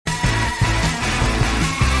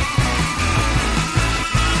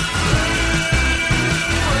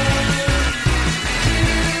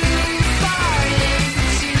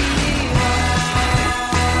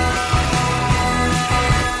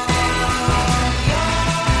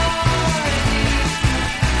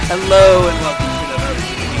Hello and welcome to another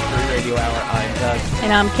episode of the Geekery Radio Hour. I'm Doug.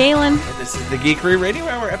 And I'm Kaylin. And this is the Geekery Radio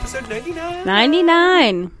Hour, episode 99.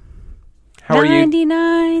 99. How are you?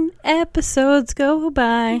 99 episodes go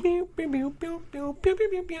by. All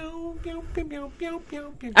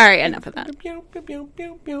right, enough of that.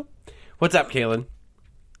 What's up, Kaylin?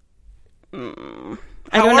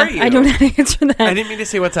 How are you? I don't know how to answer that. I didn't mean to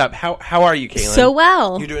say what's up. How are you, Kaylin? So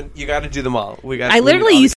well. You got to do them all.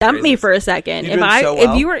 You stumped me for a second.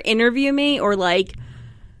 If you were interviewing me or like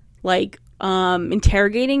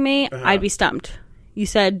interrogating me, I'd be stumped. You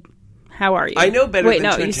said, "How are you?" I know better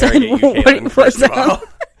than to you said, interrogate you, Kaylin, first of all.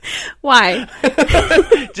 Why?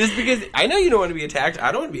 Just because I know you don't want to be attacked.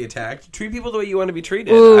 I don't want to be attacked. Treat people the way you want to be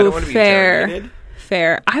treated. Ooh, I don't want to be interrogated.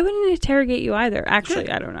 Fair. I wouldn't interrogate you either. Actually,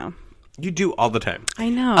 Good. I don't know. You do all the time. I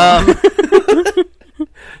know.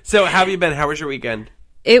 So, how have you been? How was your weekend?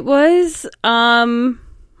 It was, oh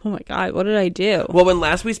my God, what did I do? Well, when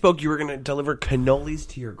last we spoke, you were going to deliver cannolis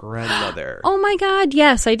to your grandmother. Oh my God,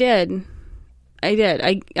 yes, I did.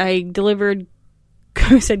 I delivered,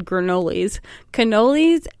 I said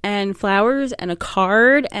cannolis and flowers and a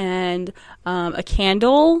card and a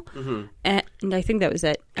candle. Mm-hmm. And I think that was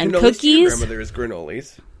it. And cannolis cookies. To your grandmother is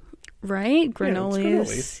granolis. Right?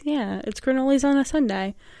 Granolis. Yeah, it's granolis on a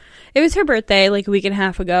Sunday. It was her birthday like a week and a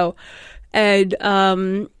half ago. And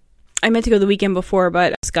I meant to go the weekend before,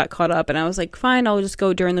 but I just got caught up and I was like, fine, I'll just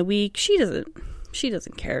go during the week. She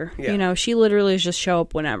doesn't care. Yeah. You know, she literally just show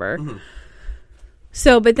up whenever. Mm-hmm.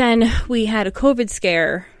 So, but then we had a COVID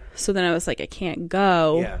scare. So then I was like, I can't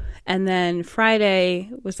go. Yeah. And then Friday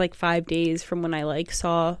was like 5 days from when I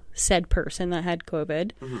saw said person that had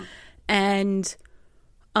COVID. Mm-hmm. And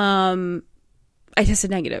I tested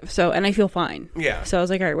negative, and I feel fine. Yeah. So I was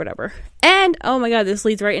like, all right, whatever. And, oh my God, this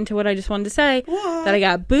leads right into what I just wanted to say. What? That I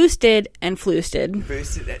got boosted and floosted.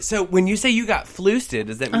 Boosted. So when you say you got floosted,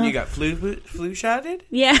 does that mean you got flu shotted?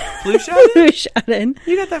 Yeah. Flu shotted? Flu shotted.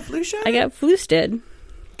 You got that flu shot? I got floosted.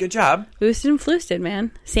 Good job. Boosted and floosted,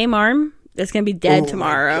 man. Same arm. That's going to be dead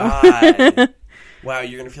tomorrow. My God. Wow,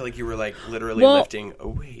 you're going to feel like you were literally lifting a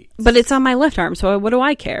weight. But it's on my left arm, so what do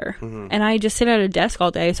I care? Mm-hmm. And I just sit at a desk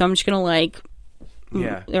all day, so I'm just going to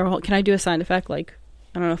yeah. Can I do a sound effect? I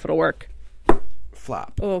don't know if it'll work.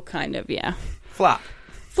 Flop. Oh, kind of, yeah. Flop.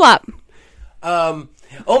 Oh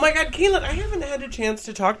my God, Kaylin, I haven't had a chance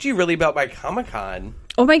to talk to you really about my Comic-Con.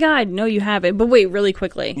 Oh my God, no, you haven't. But wait, really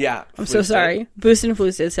quickly. Yeah. I'm so sorry. Boosted and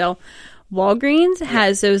floosted. So Walgreens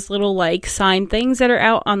has those little sign things that are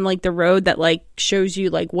out on the road that shows you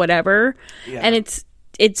whatever. Yeah. And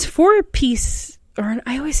it's for peace, or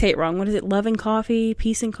I always say it wrong. What is it? Love and coffee,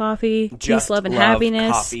 peace and coffee, Just peace, love and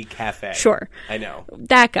happiness. Coffee cafe. Sure. I know.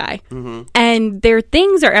 That guy. Mm-hmm. And their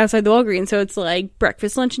things are outside the Walgreens, so it's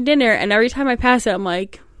breakfast, lunch, and dinner. And every time I pass it, I'm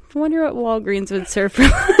like, I wonder what Walgreens would serve for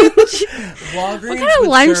lunch. Walgreens what kind of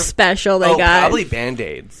lunch special they got? Probably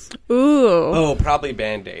Band-Aids. Ooh. Oh, probably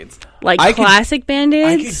Band-Aids. Classic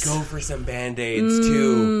Band-Aids? I could go for some Band-Aids,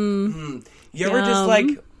 too. You ever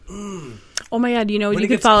just Oh my God, you know what you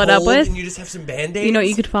could follow it up with? And you just have some Band-Aids? You know what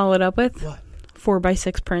you could follow it up with? What?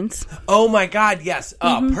 4x6 prints. Oh my God, yes.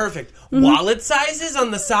 Oh, perfect. Mm-hmm. Wallet sizes on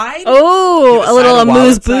the side? Oh, a little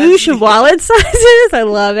amuse-bouche of wallet sizes? I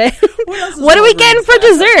love it. What are we getting for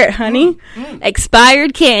dessert, honey? Mm-hmm.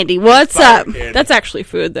 Expired candy. What's up? Candy. That's actually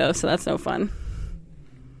food, though, so that's no fun.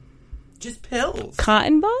 Just pills.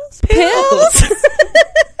 Cotton balls? Pills?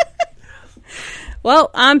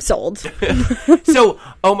 Well, I'm sold. So,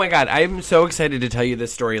 oh my God, I'm so excited to tell you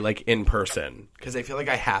this story in person because I feel like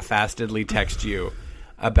I half-assedly text you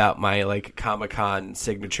about my Comic-Con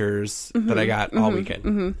signatures that I got all weekend.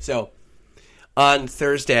 Mm-hmm. So, on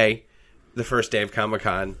Thursday, the first day of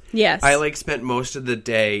Comic-Con, yes, I spent most of the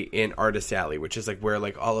day in Artist Alley, which is where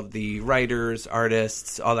all of the writers,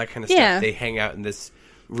 artists, all that kind of stuff, they hang out in this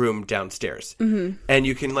room downstairs. Mm-hmm. And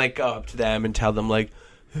you can go up to them and tell them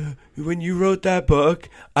when you wrote that book,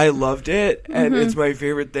 I loved it, and it's my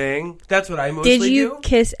favorite thing. That's what I mostly do. Did you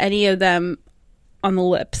kiss any of them on the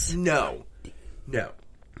lips? No.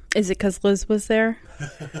 Is it because Liz was there?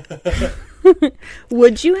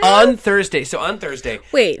 Would you have? On Thursday.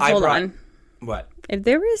 Wait, hold on. What? If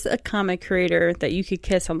there was a comic creator that you could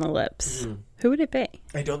kiss on the lips, who would it be?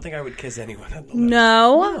 I don't think I would kiss anyone on the lips.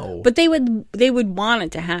 No. But they would want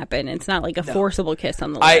it to happen. It's not a forcible kiss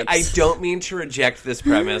on the lips. I don't mean to reject this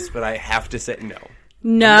premise, but I have to say no.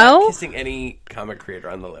 No? I'm not kissing any comic creator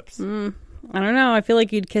on the lips. I don't know. I feel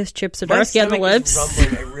like you'd kiss Chip Zdarsky on the lips.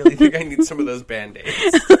 Rumbling. I really think I need some of those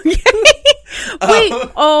Band-Aids. Wait,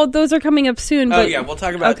 those are coming up soon. But, we'll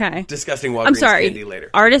talk about disgusting Walgreens candy later.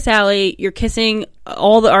 Artist Alley, you're kissing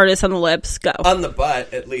all the artists on the lips. Go. On the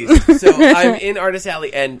butt, at least. So I'm in Artist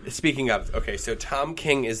Alley, and speaking of, so Tom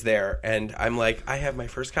King is there, and I'm like, I have my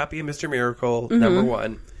first copy of Mr. Miracle, number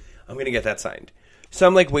 1. I'm going to get that signed. So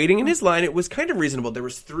I'm like waiting in his line. It was kind of reasonable. There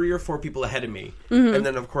was 3 or 4 people ahead of me. And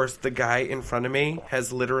then, of course, the guy in front of me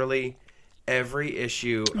has literally every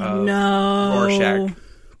issue of Rorschach.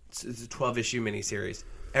 It's a 12-issue miniseries.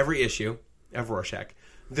 Every issue of Rorschach.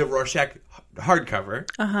 The Rorschach hardcover.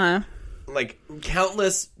 Like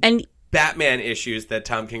countless Batman issues that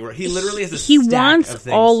Tom King wrote. He literally has a stack of things. He wants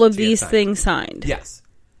all of these things signed. Yes.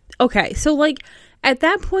 Okay, so like... At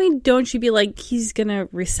that point, don't you be like, he's gonna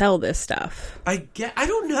resell this stuff? I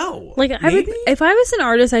don't know. Like, if I was an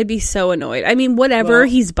artist, I'd be so annoyed. I mean, whatever,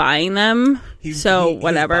 he's buying them, whatever. He's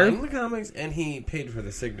buying the comics, and he paid for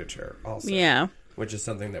the signature also. Yeah. Which is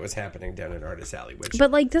something that was happening down in Artist Alley.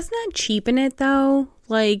 But, like, doesn't that cheapen it, though?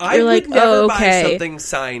 Like, I would never buy something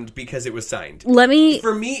signed because it was signed.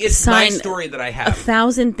 For me, it's my story that I have.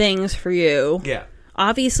 1,000 things for you. Yeah.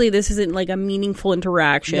 Obviously, this isn't, like, a meaningful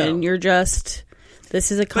interaction. No. You're just... This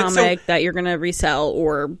is a comic that you're going to resell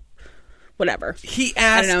or whatever. He asks...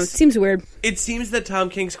 I don't know. It seems weird. It seems that Tom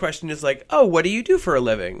King's question is like, oh, what do you do for a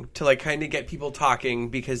living? To like kind of get people talking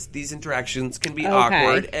because these interactions can be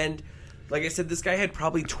awkward. And like I said, this guy had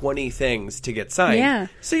probably 20 things to get signed. Yeah.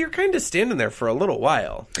 So you're kind of standing there for a little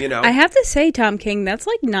while, you know? I have to say, Tom King, that's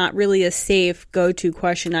like not really a safe go-to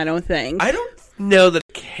question, I don't think. I don't know that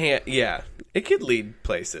it can't... Yeah. It could lead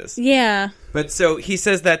places. Yeah. But so he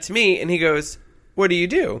says that to me and he goes... What do you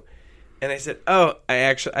do? And I said,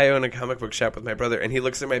 I own a comic book shop with my brother. And he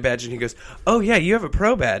looks at my badge and he goes, oh, yeah, you have a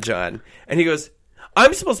pro badge on. And he goes,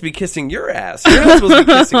 I'm supposed to be kissing your ass. You're not supposed to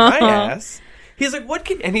be kissing my ass. He's like, what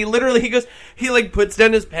can... And he goes, he like puts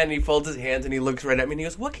down his pen, and he folds his hands, and he looks right at me, and he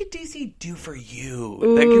goes, what could DC do for you?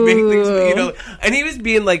 That could make things, you know... And he was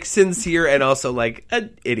being like sincere and also like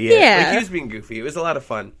an idiot. Yeah. Like he was being goofy. It was a lot of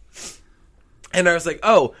fun. And I was like,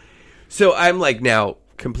 oh. So I'm like now...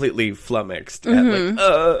 completely flummoxed at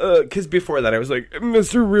like because before that I was like,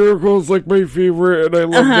 Mr. Miracle's like my favorite and I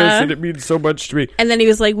love this and it means so much to me. And then he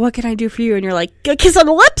was like, what can I do for you? And you're like, a kiss on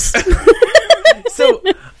the lips. So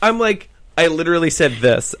I'm like, I literally said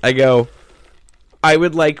this. I go, I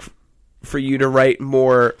would like for you to write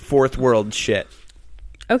more fourth world shit.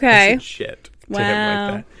 Okay. I said shit to him like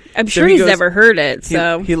that. I'm sure he's never heard it.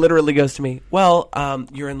 So he literally goes to me, well,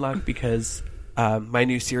 you're in luck because my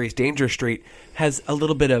new series Danger Street has a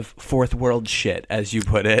little bit of fourth world shit, as you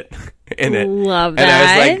put it, in it. Love that. And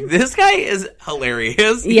I was like, this guy is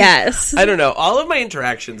hilarious. Yes. I don't know. All of my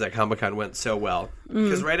interactions at Comic-Con went so well.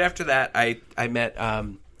 Because right after that, I met...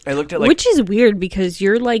 I looked at like... Which is weird because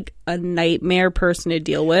you're like a nightmare person to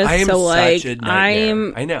deal with. I am such a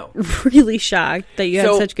nightmare. I know. Really shocked that you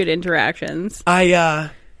had such good interactions. I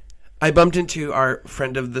bumped into our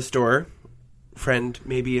friend of the store... friend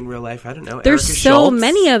maybe in real life, I don't know. There's Erica so Schultz.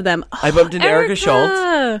 Many of them. I bumped into Erica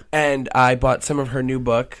Schultz and I bought some of her new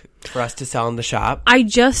book for us to sell in the shop. I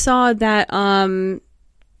just saw that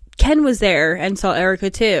Ken was there and saw Erica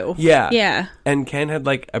too. Yeah. And Ken had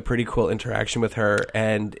like a pretty cool interaction with her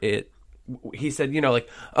and he said, you know, like,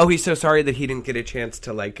 oh, he's so sorry that he didn't get a chance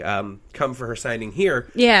to like come for her signing here.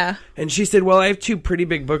 Yeah. And she said, well, I have 2 pretty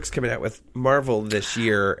big books coming out with Marvel this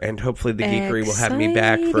year, and hopefully the Geekery will have me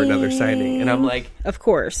back for another signing. And I'm like, of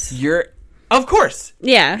course. Of course.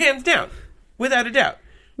 Yeah. Hands down. Without a doubt.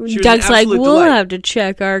 Doug's like, we'll have to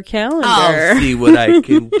check our calendar. I'll see what I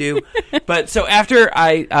can do. But so after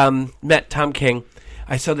I met Tom King,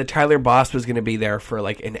 I saw that Tyler Boss was going to be there for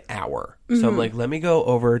like an hour. So I'm like, let me go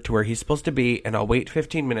over to where he's supposed to be, and I'll wait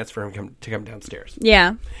 15 minutes for him to come downstairs.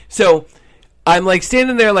 Yeah. So I'm like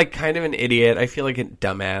standing there like kind of an idiot. I feel like a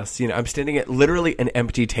dumbass. You know, I'm standing at literally an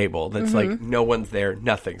empty table that's like no one's there,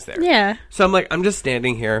 nothing's there. Yeah. So I'm like, I'm just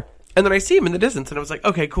standing here. And then I see him in the distance, and I was like,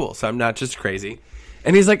 okay, cool. So I'm not just crazy.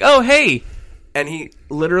 And he's like, oh, hey. And he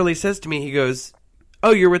literally says to me, he goes,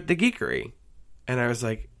 oh, you're with the Geekery. And I was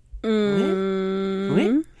like, what?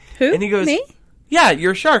 Who? And he goes, me? Yeah,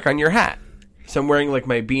 your shark on your hat. So I'm wearing like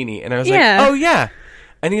my beanie. And I was like, oh, yeah.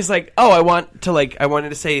 And he's like, oh, I wanted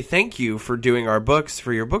to say thank you for doing our books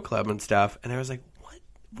for your book club and stuff. And I was like,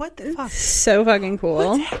 what the fuck? So fucking cool.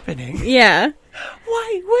 What's happening? Yeah.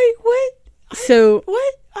 Wait, what?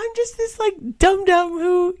 What? I'm just this like dum-dum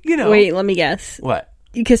who, you know. Wait, let me guess. What?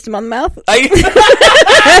 You kissed him on the mouth?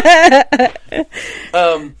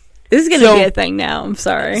 This is going to be a thing now. I'm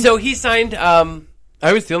sorry. So he signed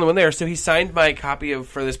I was the only one there. So he signed my copy of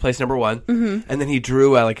Furthest Place #1, and then he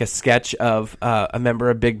drew like a sketch of a member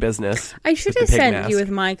of Big Business. I should have sent you with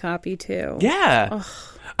my copy too. Yeah. Ugh.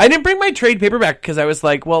 I didn't bring my trade paperback because I was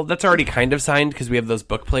like, well, that's already kind of signed because we have those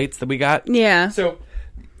book plates that we got. Yeah. So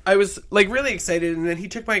I was like really excited, and then he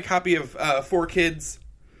took my copy of 4 Kids.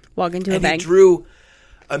 Walk into a bank. He drew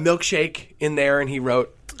a milkshake in there, and he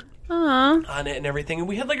wrote Aww. on it and everything. And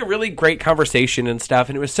we had like a really great conversation and stuff,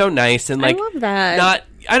 and it was so nice. And like, I love that.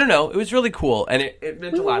 I don't know, it was really cool, and it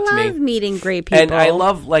meant a lot to me. I love meeting great people. And I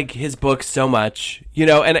love like his books so much, you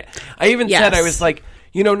know. And I even said, I was like,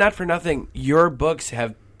 you know, not for nothing, your books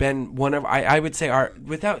have been one of, I would say, are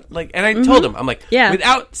without like, and I told him, I'm like,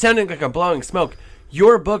 without sounding like I'm blowing smoke,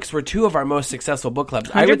 your books were 2 of our most successful book clubs.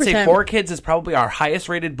 100%. I would say 4 Kids is probably our highest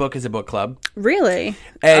rated book as a book club. Really?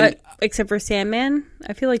 And except for Sandman,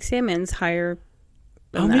 I feel like Sandman's higher.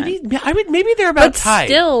 Maybe they're about tied.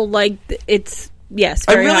 But still, like it's very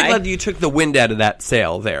I'm really high. glad you took the wind out of that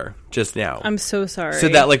sail there just now. I'm so sorry. So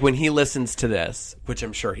that like when he listens to this, which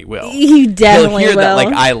I'm sure he will, you definitely he'll hear will. that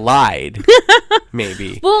like I lied.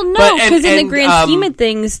 Maybe. Well, no, because in the grand scheme of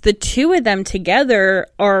things, the 2 of them together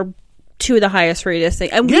are 2 of the highest rated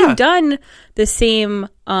things. And we've done the same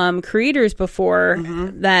creators before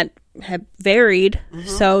that have varied.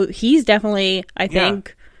 So he's definitely, I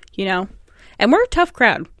think, you know, and we're a tough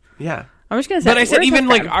crowd. Yeah. I'm just going to say, but I said even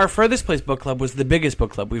like our Furthest Place book club was the biggest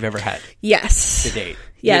book club we've ever had. Yes. To date.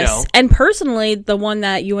 Yes. You know? And personally, the one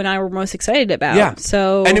that you and I were most excited about. Yeah.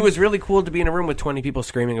 So, and it was really cool to be in a room with 20 people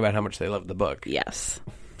screaming about how much they loved the book. Yes.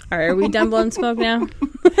 All right. Are we done blowing smoke now?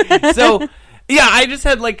 So, yeah, I just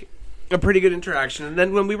had like a pretty good interaction. And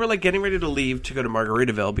then when we were like getting ready to leave to go to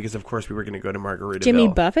Margaritaville, because of course we were going to go to Margaritaville. Jimmy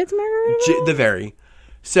Buffett's Margaritaville? The very.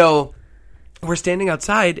 So we're standing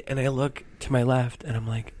outside and I look to my left and I'm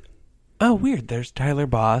like, oh, weird. There's Tyler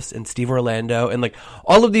Boss and Steve Orlando and like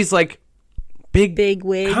all of these like big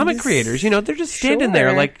wigs. Comic creators. You know, they're just standing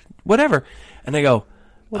there like whatever. And I go,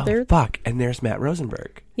 fuck. And there's Matt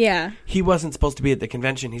Rosenberg. Yeah. He wasn't supposed to be at the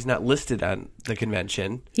convention. He's not listed on the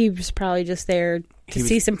convention. He was probably just there to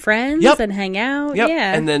see some friends and hang out. Yep.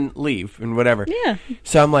 Yeah. And then leave and whatever. Yeah.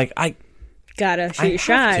 So I'm like, I gotta shoot your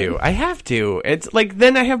shot. I have to. It's like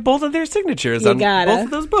then I have both of their signatures on both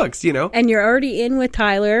of those books, you know? And you're already in with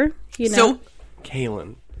Tyler, you know? So,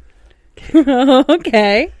 Kaylin.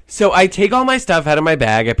 Okay. So I take all my stuff out of my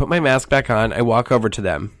bag. I put my mask back on. I walk over to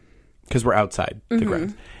them because we're outside the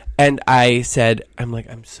grounds. And I said,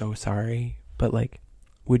 I'm so sorry, but like,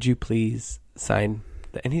 would you please sign?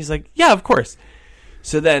 And he's like, yeah, of course.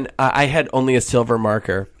 So then I had only a silver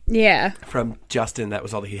marker. Yeah. From Justin. That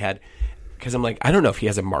was all that he had. Because I'm like, I don't know if he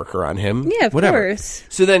has a marker on him. Yeah, of course.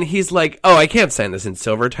 So then he's like, oh, I can't sign this in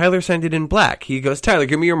silver. Tyler signed it in black. He goes, Tyler,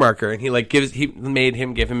 give me your marker. And he made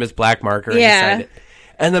him give him his black marker. And he signed it.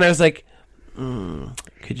 And then I was like,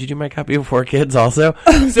 could you do my copy of 4 Kids also?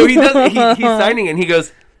 So he's signing it and he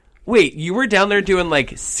goes, wait, you were down there doing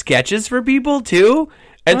like sketches for people too?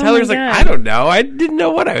 And Tyler's like, I don't know. I didn't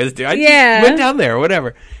know what I was doing. I just went down there or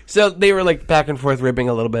whatever. So they were like back and forth ribbing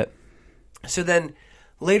a little bit. So then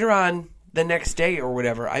later on, the next day or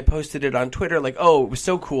whatever, I posted it on Twitter like, oh, it was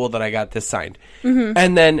so cool that I got this signed.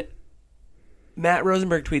 And then Matt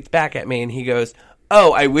Rosenberg tweets back at me and he goes,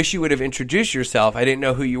 oh, I wish you would have introduced yourself. I didn't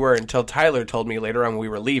know who you were until Tyler told me later on when we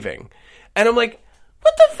were leaving. And I'm like,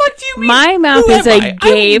 what the fuck do you mean? My mouth is a gape.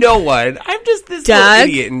 I'm no one. I'm just this little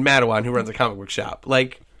idiot in Mattawan who runs a comic book shop.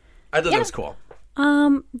 Like, I thought that was cool.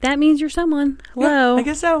 That means you're someone. Hello. Yeah, I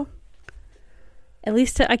guess so. At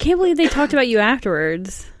least, I can't believe they talked about you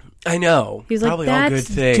afterwards. I know. He's probably like, all that's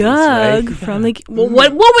good things, Doug right? from the... Well,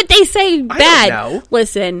 what would they say bad? I don't know.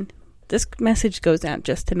 Listen, this message goes out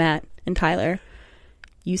just to Matt and Tyler.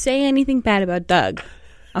 You say anything bad about Doug,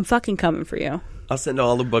 I'm fucking coming for you. I'll send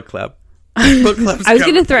all the book club. I was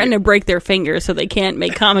going to threaten to break their fingers so they can't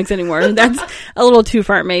make comics anymore. That's a little too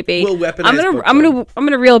far, maybe. We'll weaponize I'm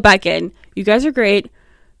gonna reel it back in. You guys are great.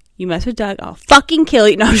 You mess with Doug, I'll fucking kill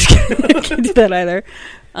you. No, I'm just kidding. I can't do that either.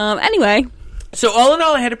 Anyway. So all in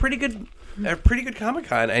all, I had a pretty good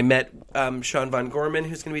Comic-Con. I met Sean Von Gorman,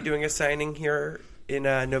 who's going to be doing a signing here in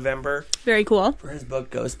November. Very cool. For his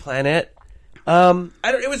book Ghost Planet.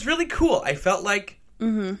 It was really cool. I felt like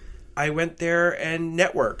I went there and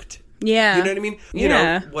networked. Yeah. You know what I mean? You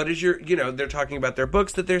know, what is your, they're talking about their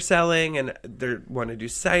books that they're selling and they want to do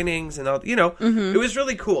signings and all, it was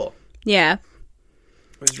really cool. Yeah.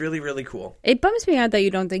 It was really, really cool. It bums me out that you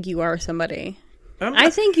don't think you are somebody.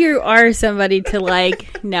 I think you are somebody to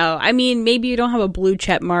like, no. I mean, maybe you don't have a blue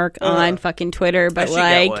check mark on fucking Twitter, but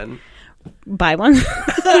like, get one. Buy one.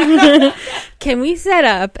 Can we set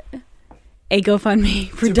up a GoFundMe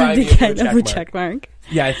for Doug to get a blue check mark.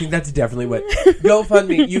 Yeah, I think that's definitely what.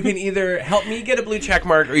 GoFundMe. You can either help me get a blue check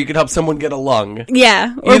mark, or you can help someone get a lung.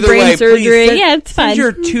 Yeah, or either brain surgery. It's fine. Send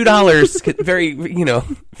your $2 very,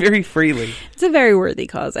 very freely. It's a very worthy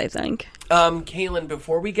cause, I think. Kaylin,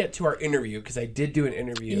 before we get to our interview, because I did do an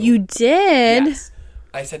interview. You did? Yes.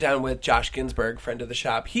 I sat down with Josh Ginsburg, friend of the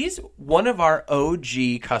shop. He's one of our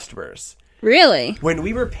OG customers. Really? When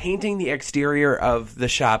we were painting the exterior of the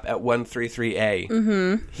shop at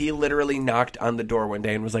 133A, he literally knocked on the door one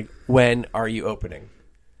day and was like, "When are you opening?"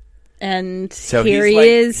 And so here he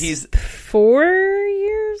is. He's 4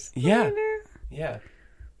 years later? Yeah.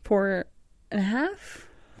 4.5?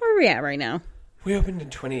 Where are we at right now? We opened in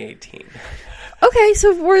 2018. Okay,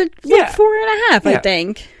 so we're 4.5, I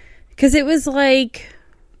think. Because it was like...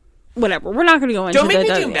 Whatever. We're not going to go into Don't make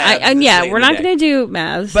me do math. We're not going to do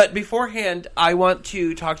math. But beforehand, I want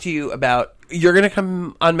to talk to you about... You're going to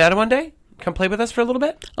come on Meta one day? Come play with us for a little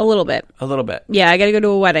bit? A little bit. Yeah, I got to go to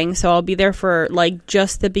a wedding, so I'll be there for,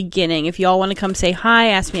 just the beginning. If y'all want to come say hi,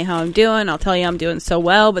 ask me how I'm doing, I'll tell you I'm doing so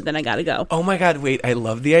well, but then I got to go. Oh my God, wait. I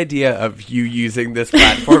love the idea of you using this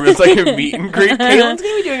platform as like a meet and greet. Caitlin's going to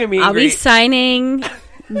be doing a meet and greet. I'll be signing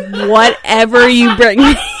whatever you bring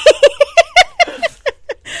me.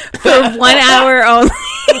 For 1 hour only.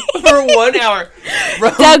 For 1 hour.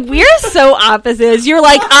 Doug, we're so opposites. You're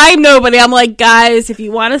like, I'm nobody. I'm like, guys, if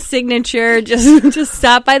you want a signature, just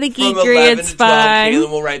stop by the geekery. It's fine.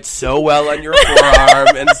 Caitlin will write so well on your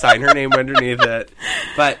forearm and sign her name underneath it.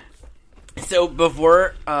 But, so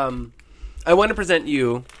before, I want to present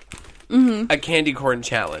you a candy corn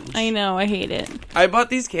challenge. I know, I hate it. I bought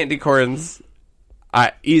these candy corns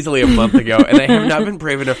easily a month ago, and I have not been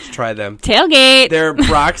brave enough to try them. Tailgate. They're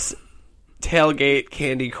Brock's Tailgate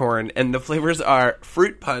candy corn, and the flavors are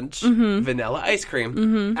fruit punch, vanilla ice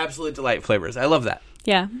cream. Absolute delight flavors. I love that.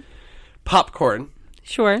 Yeah. Popcorn.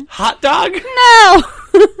 Sure. Hot dog. No.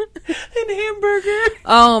 And hamburger.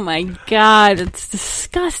 Oh my God, it's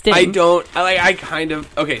disgusting. I kind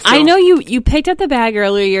of, okay, so. I know you picked up the bag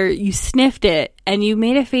earlier, you sniffed it, and you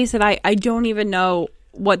made a face that I don't even know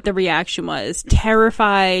what the reaction was.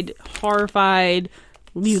 Terrified, horrified.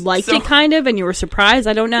 You liked it kind of, and you were surprised.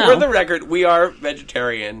 I don't know. For the record, we are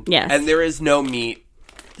vegetarian. Yes. And there is no meat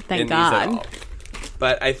Thank in God. these at all.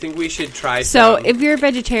 But I think we should try So, if you're a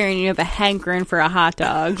vegetarian and you have a hankering for a hot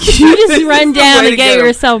dog, you just run down and get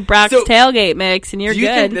yourself Brock's Tailgate mix, and you're good. Do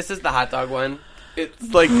you think this is the hot dog one?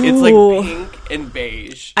 It's like pink and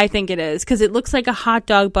beige. I think it is, because it looks like a hot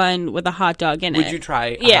dog bun with a hot dog in it. Would you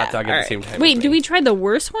try a hot dog at the same time? Wait, do we try the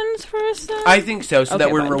worst ones first, though? I think so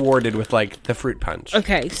that we're rewarded with, the fruit punch.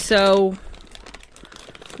 Okay, so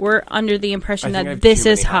we're under the impression that this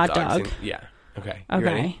is hot dog. Yeah. Okay. Okay.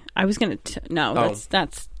 Ready? I was going to... No,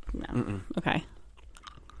 that's... No. Mm-mm. Okay.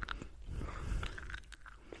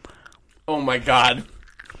 Oh, my God.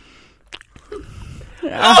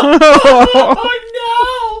 Oh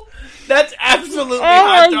no! That's absolutely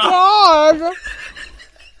hot dog. Oh my God!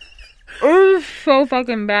 It was so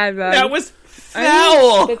fucking bad, man. That was foul.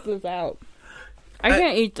 I need to spit this out. I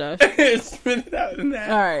can't eat this. Spit it out in that.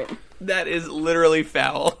 All right. That is literally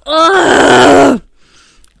foul. Ugh!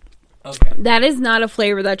 Okay. That is not a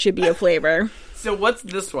flavor that should be a flavor. So what's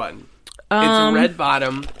this one? It's a red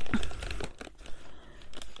bottom.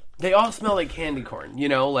 They all smell like candy corn,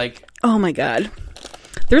 Oh my God.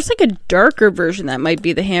 There's a darker version that might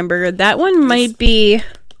be the hamburger. That one might be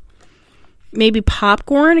maybe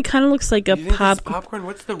popcorn. It kind of looks like a popcorn.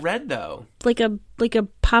 What's the red though? Like a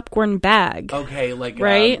popcorn bag. Okay,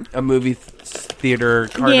 right? A movie theater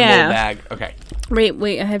carnival bag. Okay.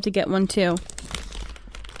 Wait, I have to get one too.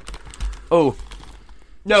 Oh.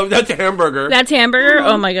 No, that's a hamburger. That's hamburger?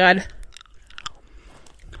 Oh my God.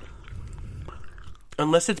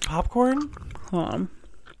 Unless it's popcorn? Hold on.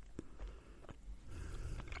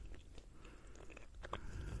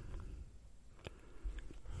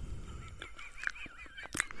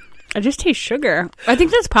 I just taste sugar. I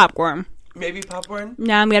think that's popcorn. Maybe popcorn?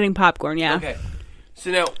 No, I'm getting popcorn, yeah. Okay.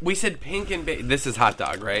 So now, we said pink and beige. This is hot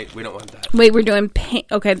dog, right? We don't want that. Wait, we're doing pink.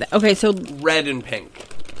 Okay, so... Red and pink.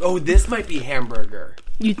 Oh, this might be hamburger.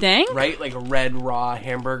 You think? Right? Like a red raw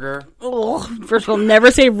hamburger. Oh, first of all, never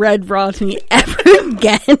say red raw to me ever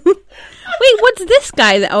again. Wait, what's this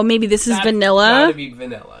guy? Oh, maybe this is vanilla? That's gotta be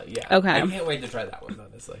vanilla, yeah. Okay. I can't wait to try that one,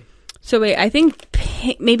 honestly. So wait, I think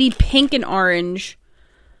maybe pink and orange...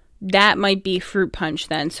 That might be fruit punch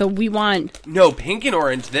then. So we want... No, pink and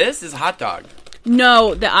orange. This is hot dog.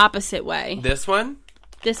 No, the opposite way. This one?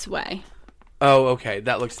 This way. Oh, okay.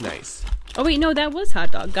 That looks nice. Oh, wait. No, that was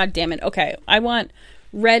hot dog. God damn it. Okay. I want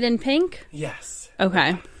red and pink. Yes.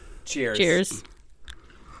 Okay. Cheers. Cheers.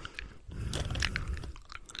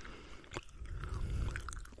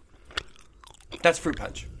 That's fruit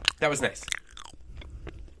punch. That was nice.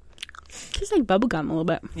 Tastes like bubblegum a little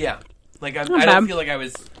bit. Yeah. Like, I don't feel like I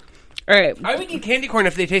was... All right. I would eat candy corn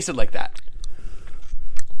if they tasted like that.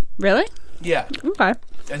 Really? Yeah. Okay.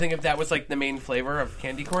 I think if that was, like, the main flavor of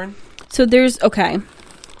candy corn. So there's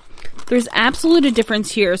absolute a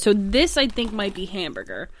difference here. So this, I think, might be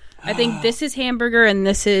hamburger. I think this is hamburger and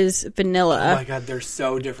this is vanilla. Oh, my God. They're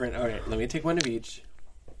so different. All right. Let me take one of each.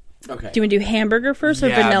 Okay. Do you want to do hamburger first or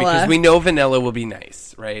vanilla? Yeah, because we know vanilla will be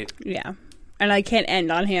nice, right? Yeah. And I can't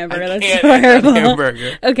end on hamburger. I That's can't terrible. end on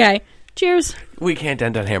hamburger. Okay. Cheers. We can't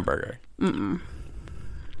end on hamburger. Mm-mm.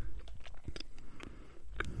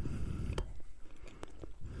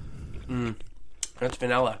 That's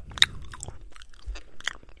vanilla.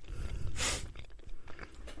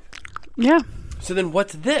 Yeah. So then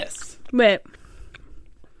what's this? Wait.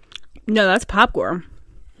 No, that's popcorn.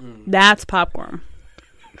 That's popcorn.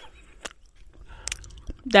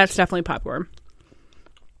 That's definitely popcorn.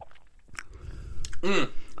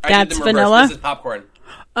 That's vanilla? This is popcorn.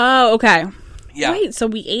 Oh, okay. Yeah. Wait, so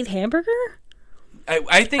we ate hamburger?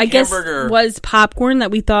 I think guess hamburger was popcorn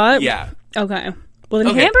that we thought? Yeah. Okay. Well,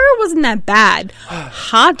 then hamburger wasn't that bad.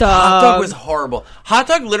 Hot dog. Hot dog was horrible. Hot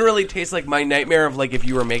dog literally tastes like my nightmare of, like, if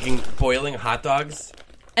you were boiling hot dogs.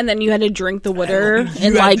 And then you had to drink the water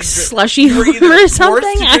in, like, slushy water or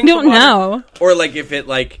something? I don't know. Or, like, if it,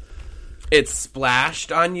 like, it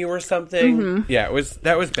splashed on you or something. Mm-hmm. Yeah,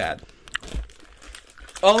 that was bad.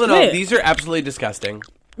 All in all, these are absolutely disgusting.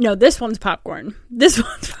 No, this one's popcorn. This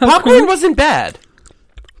one's popcorn. Popcorn wasn't bad.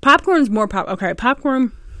 Popcorn's more Okay,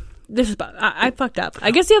 popcorn... This is... I fucked up.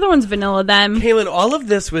 I guess the other one's vanilla then. Kaylin, all of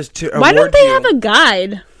this was to award you... Why don't they have a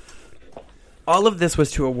guide? All of this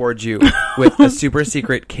was to award you with a super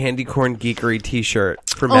secret candy corn geekery t-shirt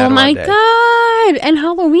for Mad Oh my Day. God! And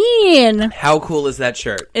Halloween! How cool is that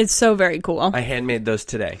shirt? It's so very cool. I handmade those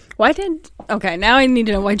today. Okay, now I need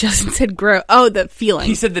to know why Justin said grow. Oh, the feeling.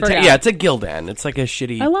 He said yeah, it's a Gildan. It's like a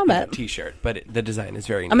shitty I love it. t-shirt, but the design is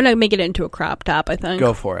very neat. I'm going to make it into a crop top, I think.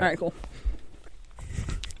 Go for it. All right, cool.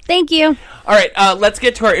 Thank you. All right, let's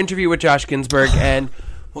get to our interview with Josh Ginsburg, and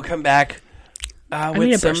we'll come back I with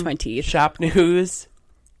need to some brush my teeth. shop news.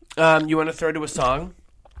 You want to throw to a song?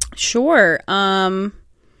 Sure.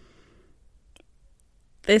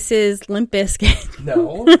 This is Limp Bizkit.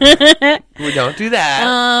 No. We don't do that.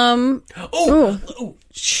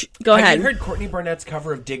 Go ahead. Have you heard Courtney Barnett's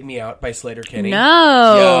cover of Dig Me Out by Slater Kinney?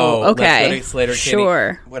 No. Yo, okay. Let's go to Slater Kinney.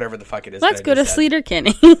 Sure. Whatever the fuck it is. Let's go to Slater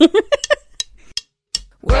Kinney.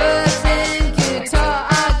 Words in guitar,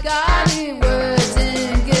 I got it. Words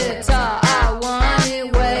in guitar, I want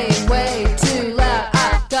it way, way too loud.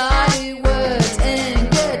 I got it. Words in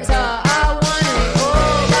guitar, I want it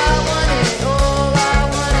all. I want it all. I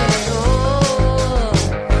want it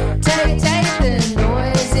all. Take the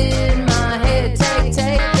noise in my head. Take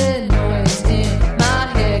the noise in my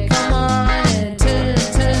head. Come on and turn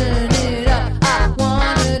it up. I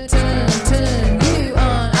wanna turn you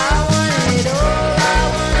on. I want it all. I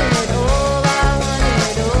want it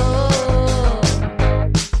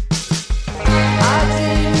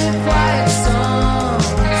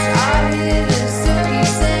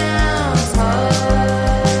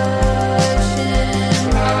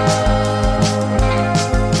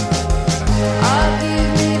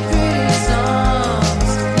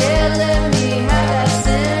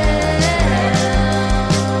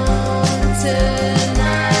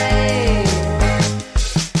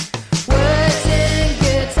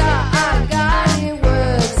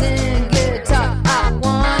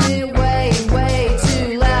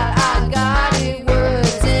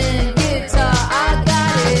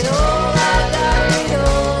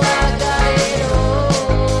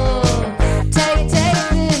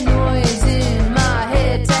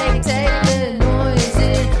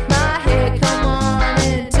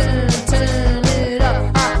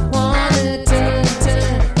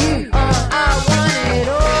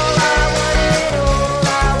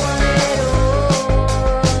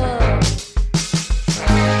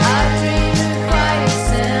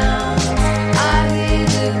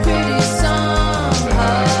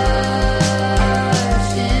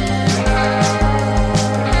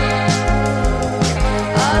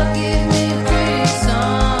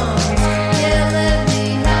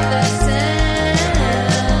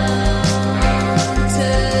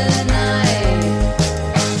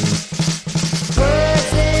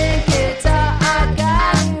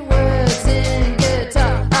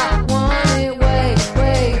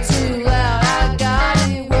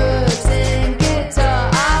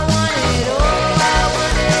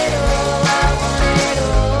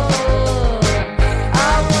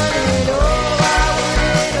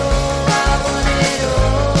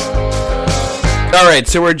right,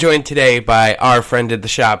 so we're joined today by our friend at the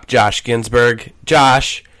shop, Josh Ginsburg.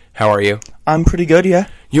 Josh, how are you? I'm pretty good, yeah.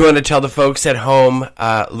 You want to tell the folks at home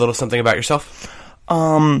a little something about yourself?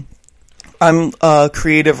 I'm a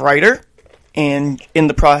creative writer and in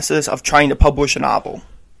the process of trying to publish a novel.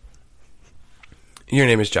 Your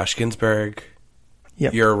name is Josh Ginsburg.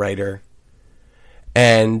 Yep. You're a writer.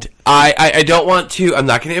 And I don't want to, I'm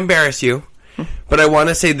not going to embarrass you, but I want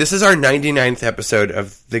to say this is our 99th episode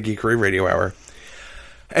of the Geekery Radio Hour.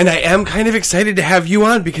 And I am kind of excited to have you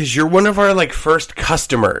on because you're one of our, like, first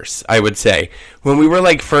customers, I would say. When we were,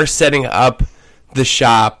 like, first setting up the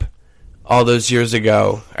shop all those years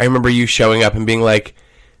ago, I remember you showing up and being like,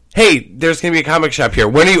 hey, there's going to be a comic shop here.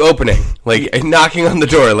 When are you opening? Like, knocking on the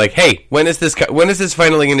door, like, hey, when is this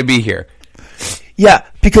finally going to be here? Yeah,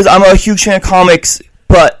 because I'm a huge fan of comics,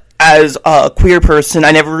 but as a queer person,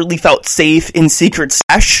 I never really felt safe in Secret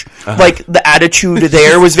Stash. Like, the attitude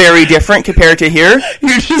there was very different compared to here.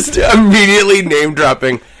 You're just immediately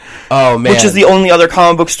name-dropping. Oh, man. Which is the only other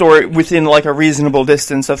comic book store within, like, a reasonable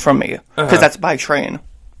distance from me. Because that's by train.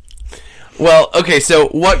 Well, okay, so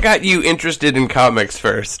what got you interested in comics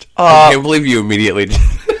first? I can't believe you immediately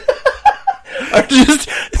are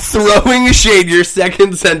just throwing shade your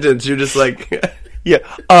second sentence. You're just like... Yeah,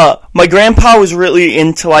 my grandpa was really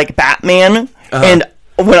into, like, Batman, and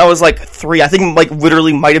when I was, like, 3, I think, like,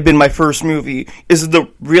 literally might have been my first movie, is the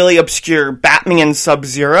really obscure Batman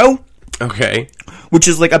Sub-Zero. Okay. Which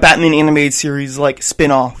is, like, a Batman animated series, like,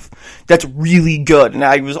 spin-off. That's really good, and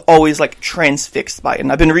I was always, like, transfixed by it,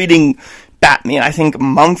 and I've been reading Batman, I think,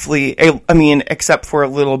 monthly, I mean, except for a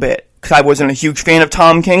little bit, because I wasn't a huge fan of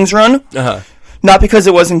Tom King's run. Not because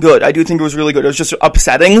it wasn't good, I do think it was really good, it was just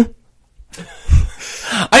upsetting.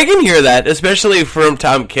 I can hear that, especially from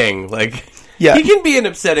Tom King. Like, yeah. He can be an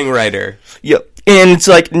upsetting writer. Yep. And it's,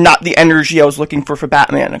 like, not the energy I was looking for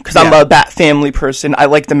Batman. Because I'm a Bat family person. I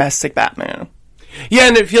like domestic Batman. Yeah,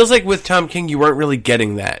 and it feels like with Tom King, you weren't really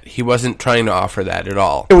getting that. He wasn't trying to offer that at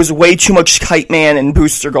all. It was way too much Kite Man and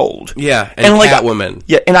Booster Gold. Yeah, and like, Catwoman.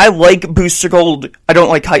 Yeah, and I like Booster Gold. I don't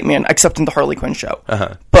like Kite Man, except in the Harley Quinn show.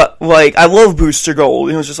 But, like, I love Booster Gold.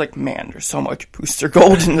 And it was just like, man, there's so much Booster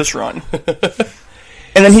Gold in this run.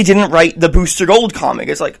 And then he didn't write the Booster Gold comic.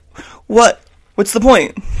 It's like, what? What's the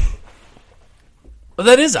point? Well,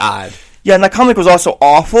 that is odd. Yeah, and that comic was also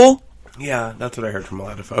awful. Yeah, that's what I heard from a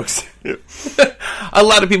lot of folks. A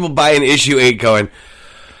lot of people buy an issue 8 going,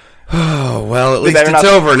 oh, well, at least it's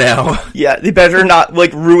over now. Yeah, they better not,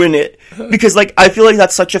 like, ruin it. Because, like, I feel like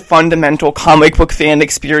that's such a fundamental comic book fan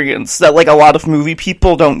experience that, like, a lot of movie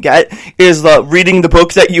people don't get, is reading the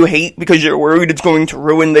book that you hate because you're worried it's going to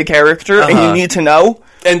ruin the character, and you need to know.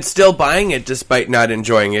 And still buying it despite not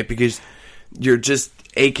enjoying it because you're just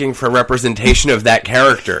aching for representation of that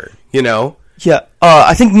character, you know? Yeah,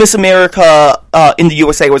 I think Miss America in the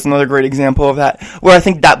USA was another great example of that, where I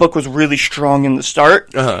think that book was really strong in the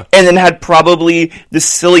start, and then had probably the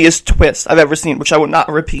silliest twist I've ever seen, which I would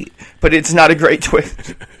not repeat, but it's not a great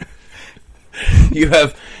twist. You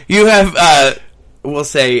have, we'll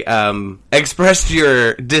say, expressed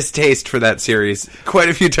your distaste for that series quite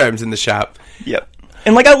a few times in the shop. Yep.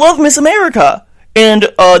 And, like, I love Miss America, and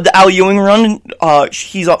the Al Ewing run,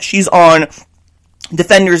 she's on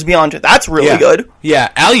Defenders Beyond. That's really good. Yeah,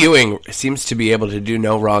 Al Ewing seems to be able to do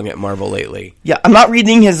no wrong at Marvel lately. Yeah, I'm not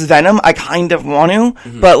reading his Venom. I kind of want to,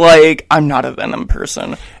 but, like, I'm not a Venom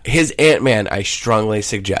person. His Ant-Man, I strongly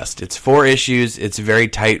suggest. It's 4 issues. It's a very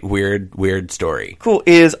tight, weird story. Cool.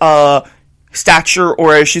 Is, Stature,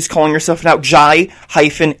 or as she's calling herself now, Jai-Ant-Girl,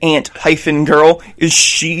 is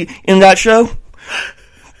she in that show?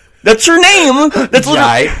 That's her name. That's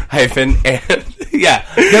Jai-Ant. Yeah,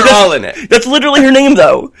 they're all in it. That's literally her name,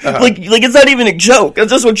 though. Like it's not even a joke.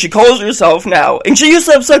 That's just what she calls herself now. And she used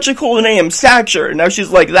to have such a cool name, Stature, and now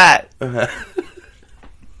she's like that.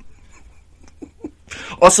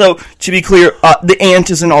 Also, to be clear, the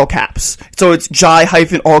ant is in all caps. So it's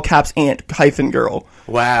Jai-all caps Ant-Girl.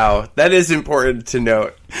 Wow, that is important to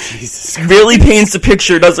note. Jesus Christ. Really paints the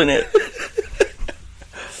picture, doesn't it?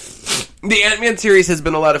 The Ant-Man series has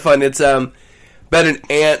been a lot of fun. It's about an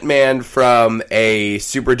Ant-Man from a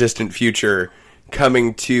super distant future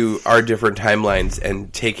coming to our different timelines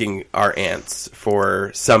and taking our ants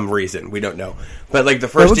for some reason. We don't know. But, like, the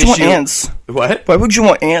first issue... Why would you want ants? What? Why would you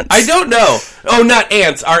want ants? I don't know. Oh, not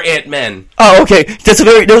ants. Our Ant-Men. Oh, okay. Those are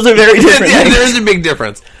very different Yeah, there's a big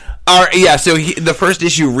difference. So the first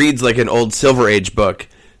issue reads like an old Silver Age book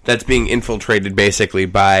that's being infiltrated, basically,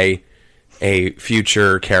 by a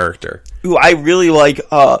future character. Ooh, I really like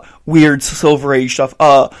weird Silver Age stuff.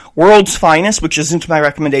 World's Finest, which isn't my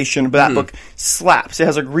recommendation, but that book slaps. It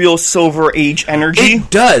has a real Silver Age energy.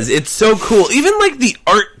 It does. It's so cool. Even like the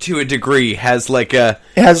art to a degree has like a...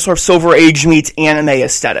 It has a sort of Silver Age meets anime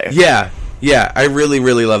aesthetic. Yeah. Yeah. I really,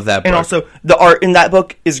 really love that book. And also, the art in that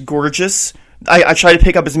book is gorgeous. I try to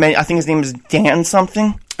pick up as many... I think his name is Dan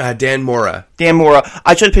something. Dan Mora. Dan Mora.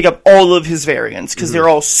 I try to pick up all of his variants, because they're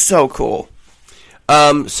all so cool.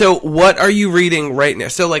 So what are you reading right now?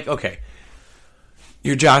 So, like, okay,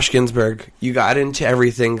 you're Josh Ginsburg. You got into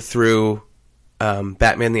everything through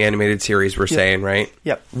Batman the Animated Series, we're saying, right?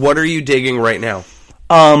 Yep. What are you digging right now?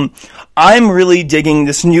 I'm really digging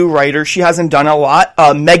this new writer. She hasn't done a lot.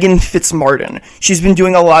 Megan Fitzmartin. She's been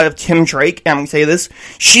doing a lot of Tim Drake, and I'm going to say this.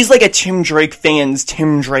 She's like a Tim Drake fan's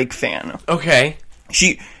Tim Drake fan. Okay.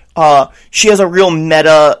 She has a real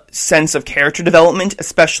meta sense of character development,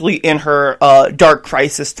 especially in her Dark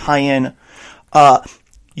Crisis tie-in,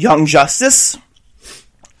 Young Justice,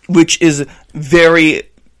 which is very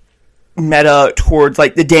meta towards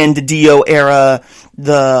like the Dan DiDio era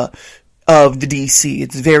of the DC.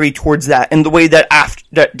 It's very towards that, and the way that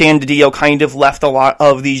that Dan DiDio kind of left a lot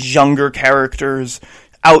of these younger characters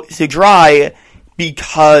out to dry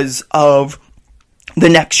because of the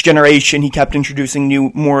next generation. He kept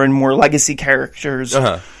introducing more and more legacy characters,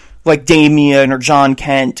 like Damian or John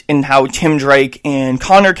Kent, and how Tim Drake and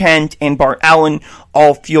Connor Kent and Bart Allen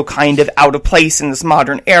all feel kind of out of place in this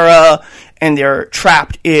modern era, and they're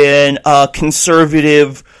trapped in a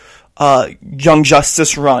conservative Young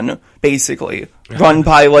Justice run, basically. Run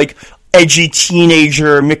by, like, edgy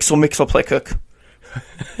teenager Mixel-Plickhook.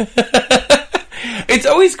 It's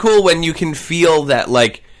always cool when you can feel that,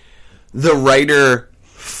 like, the writer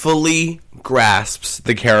fully grasps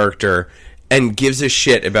the character and gives a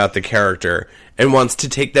shit about the character and wants to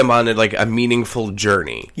take them on a meaningful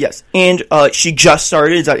journey. Yes, and she just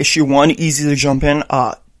started. It's at issue 1, easy to jump in.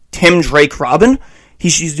 Tim Drake Robin.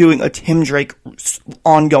 She's doing a Tim Drake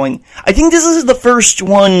ongoing. I think this is the first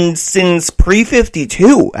one since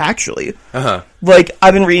pre-52, actually. Like,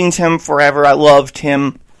 I've been reading Tim forever. I love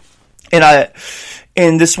Tim.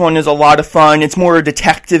 And this one is a lot of fun. It's more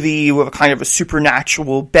detective-y with a kind of a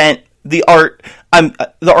supernatural bent. The art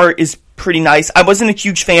is pretty nice. I wasn't a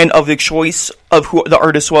huge fan of the choice of who the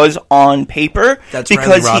artist was on paper. That's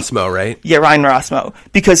because Ryan Rossmo, right? Yeah, Ryan Rossmo.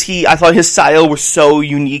 Because I thought his style was so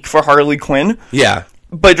unique for Harley Quinn. Yeah.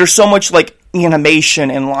 But there's so much, like,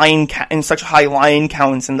 animation and and such high line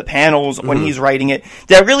counts in the panels when he's writing it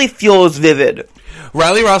that really feels vivid.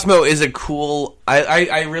 Riley Rossmo is a cool...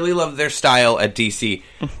 I really love their style at DC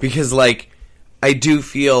because, like, I do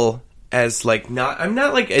feel as, like, I'm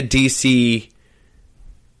not, like, a DC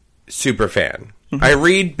super fan. I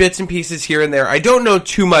read bits and pieces here and there. I don't know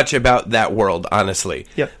too much about that world, honestly.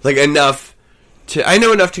 Yeah. Like, I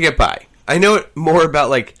know enough to get by. I know more about,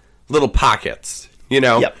 like, little pockets, you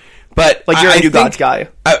know? Yep. But like you're a New Gods guy.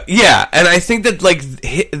 Yeah, and I think that,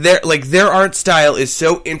 like, their art style is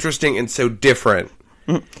so interesting and so different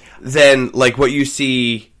than, like, what you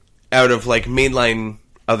see out of, like, mainline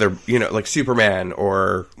other, you know, like Superman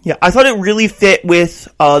or... Yeah, I thought it really fit with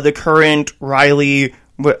the current Riley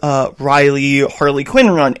Harley Quinn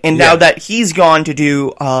run, and now that he's gone to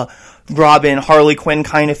do Robin, Harley Quinn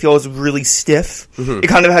kind of feels really stiff. It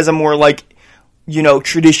kind of has a more, like, you know,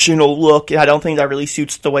 traditional look, and I don't think that really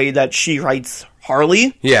suits the way that she writes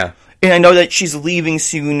Harley. Yeah. And I know that she's leaving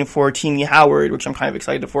soon for Teenie Howard, which I'm kind of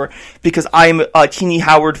excited for, because I'm a Teenie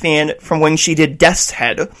Howard fan from when she did Death's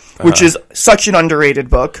Head, which is such an underrated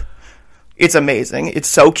book. It's amazing. It's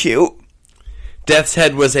so cute. Death's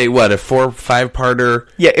Head was a 4-5-parter?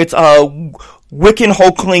 Yeah, it's a Wiccan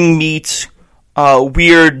Hulkling meets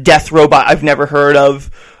weird death robot I've never heard of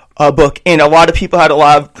book, and a lot of people had a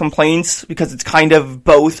lot of complaints because it's kind of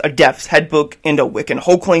both a Death's Head book and a Wiccan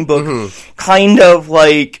Hulkling book, kind of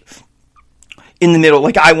like in the middle.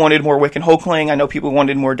 Like, I wanted more Wiccan Hulkling, I know people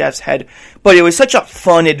wanted more Death's Head, but it was such a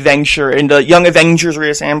fun adventure, and the Young Avengers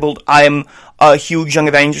reassembled. I'm a huge Young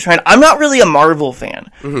Avengers fan. I'm not really a Marvel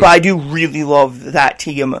fan, but I do really love that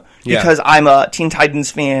team because I'm a Teen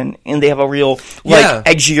Titans fan, and they have a real, like,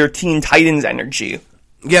 edgier Teen Titans energy.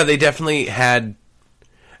 Yeah, they definitely had...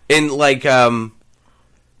 And, like, I'm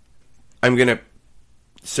gonna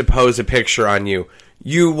suppose a picture on you.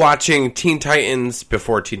 You watching Teen Titans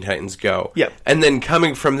before Teen Titans Go. Yep. And then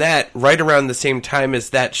coming from that, right around the same time as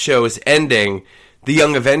that show is ending, the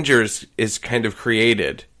Young Avengers is kind of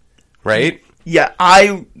created, right? Yeah,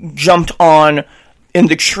 I jumped on in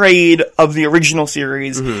the trade of the original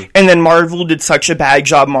series, Mm-hmm. and then Marvel did such a bad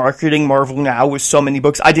job marketing Marvel Now with so many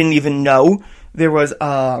books. I didn't even know there was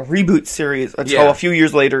a reboot series until a few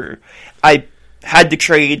years later. I had the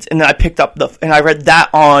trades, and then I picked up and I read that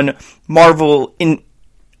on Marvel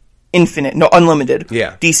Unlimited.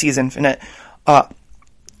 Yeah. DC's Infinite.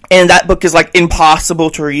 And that book is, like, impossible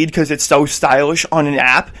to read because it's so stylish on an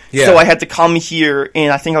app. Yeah. So I had to come here,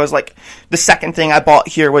 and I think I was, like, the second thing I bought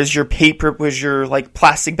here was your like,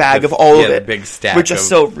 plastic bag of all of it. The big stack which I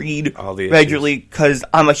still read all the regularly because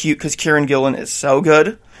because Kieran Gillen is so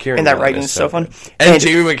good. And that writing is so fun. And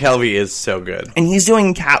Jamie McKelvey is so good. And he's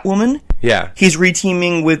doing Catwoman. Yeah. He's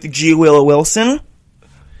reteaming with G. Willow Wilson.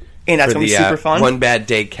 And that's going to be super fun. One Bad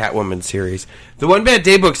Day Catwoman series. The One Bad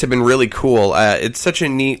Day books have been really cool. It's such a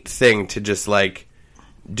neat thing to just, like,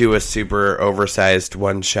 do a super oversized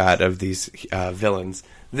one-shot of these villains.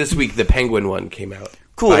 This week, the Penguin one came out.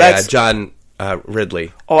 Cool. By, that's John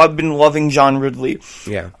Ridley. Oh, I've been loving John Ridley.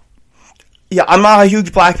 Yeah. Yeah, I'm not a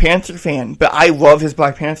huge Black Panther fan, but I love his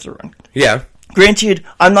Black Panther run. Yeah. Granted,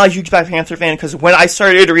 I'm not a huge Black Panther fan because when I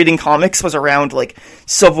started reading comics was around, like,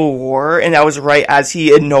 Civil War, and that was right as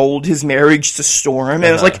he annulled his marriage to Storm. And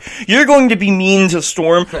it was like, you're going to be mean to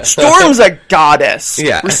Storm. Storm's a goddess.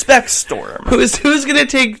 Yeah. Respect Storm. Who's going to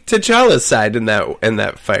take T'Challa's side in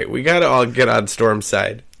that fight? We got to all get on Storm's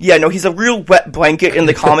side. Yeah, no, he's a real wet blanket in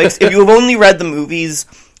the comics. If you have only read the movies,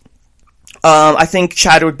 I think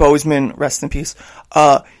Chadwick Boseman, rest in peace,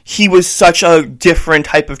 he was such a different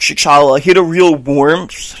type of T'Challa. He had a real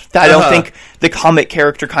warmth that I don't think the comic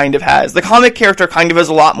character kind of has. The comic character kind of has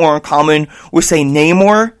a lot more in common with, say,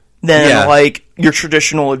 Namor than, like, your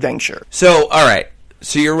traditional adventure. So, all right.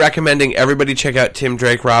 So you're recommending everybody check out Tim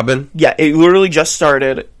Drake Robin? Yeah, it literally just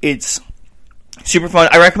started. It's super fun.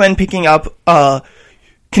 I recommend picking up,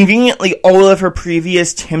 conveniently, all of her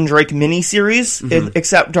previous Tim Drake miniseries,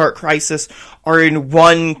 except Dark Crisis, are in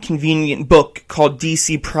one convenient book called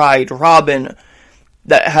DC Pride Robin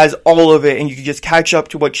that has all of it, and you can just catch up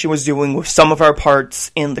to what she was doing with some of our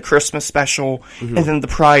parts in the Christmas special, and then the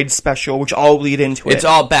Pride special, which all lead into it. It's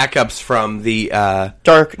all backups from the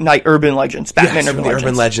Dark Knight Urban Legends, Batman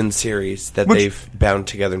Urban Legends series that they've bound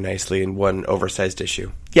together nicely in one oversized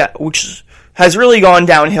issue. Yeah, which has really gone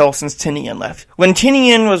downhill since Tynion left. When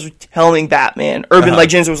Tynion was helming Batman, Urban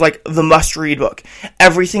Legends was like the must-read book.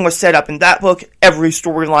 Everything was set up in that book. Every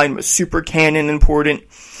storyline was super canon important.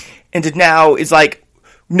 And it now is like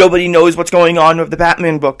nobody knows what's going on with the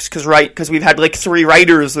Batman books because we've had like 3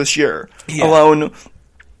 writers this year alone.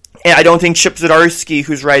 And I don't think Chip Zdarsky,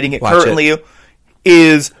 who's writing it currently,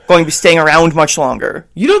 is going to be staying around much longer.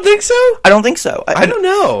 You don't think so? I don't think so. I don't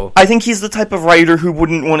know. I think he's the type of writer who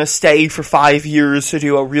wouldn't want to stay for 5 years to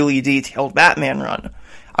do a really detailed Batman run.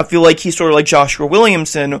 I feel like he's sort of like Joshua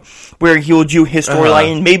Williamson, where he'll do his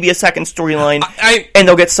storyline, maybe a second storyline, and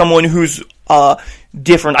they'll get someone who's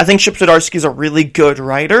different. I think Chip Zdarsky's a really good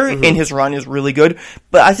writer, and his run is really good,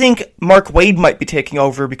 but I think Mark Waid might be taking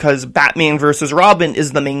over because Batman vs. Robin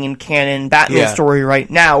is the main canon Batman story right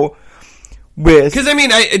now. Because, I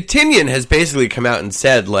mean, Tynion has basically come out and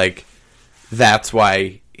said, like, that's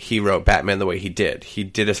why he wrote Batman the way he did. He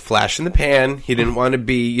did a flash in the pan. He didn't want to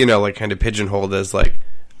be, you know, like, kind of pigeonholed as, like,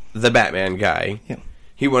 the Batman guy. Yeah.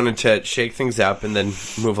 He wanted to shake things up and then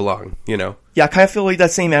move along, you know? Yeah, I kind of feel like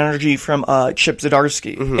that same energy from Chip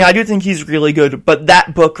Zdarsky. Yeah, I do think he's really good, but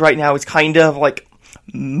that book right now is kind of, like,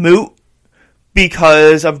 moot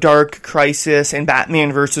because of Dark Crisis and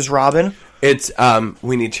Batman vs. Robin. It's,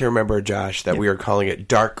 we need to remember, Josh, that we are calling it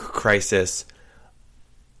Dark Crisis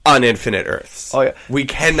on Infinite Earths. Oh, yeah. We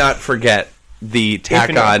cannot forget the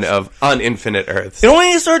tack-on of On Infinite Earths. It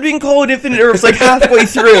only started being called Infinite Earths, like, halfway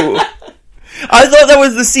through. I thought that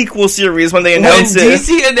was the sequel series when they announced it. When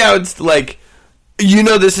DC announced, like, you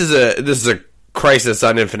know this is a Crisis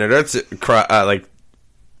on Infinite Earths, like,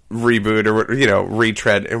 reboot or, you know,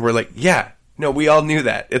 retread, and we're like, yeah. No, we all knew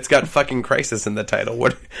that. It's got fucking Crisis in the title.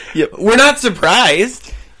 We're not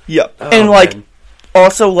surprised. Yep. Oh, and, like,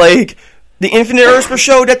 also, like, the Infinite Earths were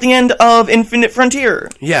showed at the end of Infinite Frontier.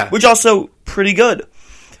 Yeah. Which also pretty good.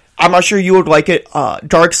 I'm not sure you would like it.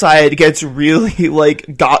 Darkseid gets really, like,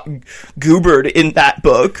 goobered in that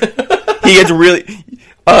book. He gets really...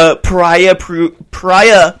 Pariah,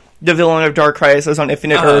 the villain of Dark Crisis on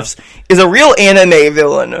Infinite Earths, is a real anime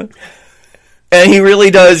villain. And he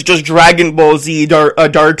really does just Dragon Ball Z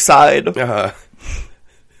Darkseid.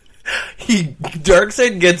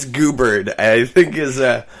 Darkseid gets goobered, I think is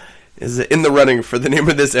in the running for the name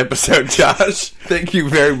of this episode, Josh. Thank you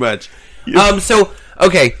very much. So,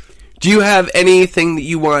 okay, Do you have anything that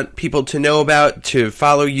you want people to know about, to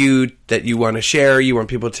follow you, that you want to share? You want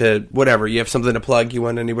people to, whatever. You have something to plug you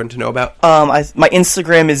want anyone to know about? My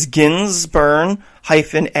Instagram is Ginsburg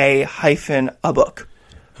 -a book.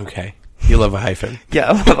 Okay. You love a hyphen.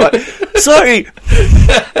 Yeah. Sorry.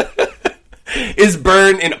 Is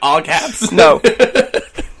burn in all caps? No.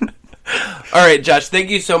 All right, Josh, thank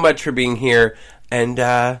you so much for being here. And,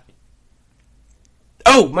 oh,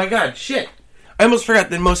 my God, shit. I almost forgot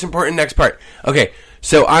the most important next part. Okay,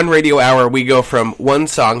 so on Radio Hour, we go from one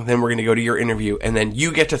song, then we're going to go to your interview, and then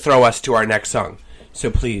you get to throw us to our next song. So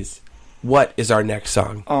please, what is our next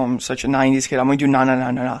song? Such a 90s kid. I'm going to do Na Na Na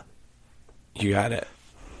Na Na. You got it.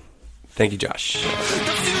 Thank you, Josh. The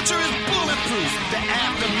future is bulletproof. The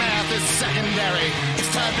aftermath is secondary. It's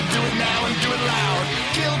time to do it now and do it loud.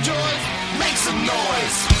 Killjoys, make some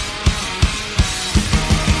noise.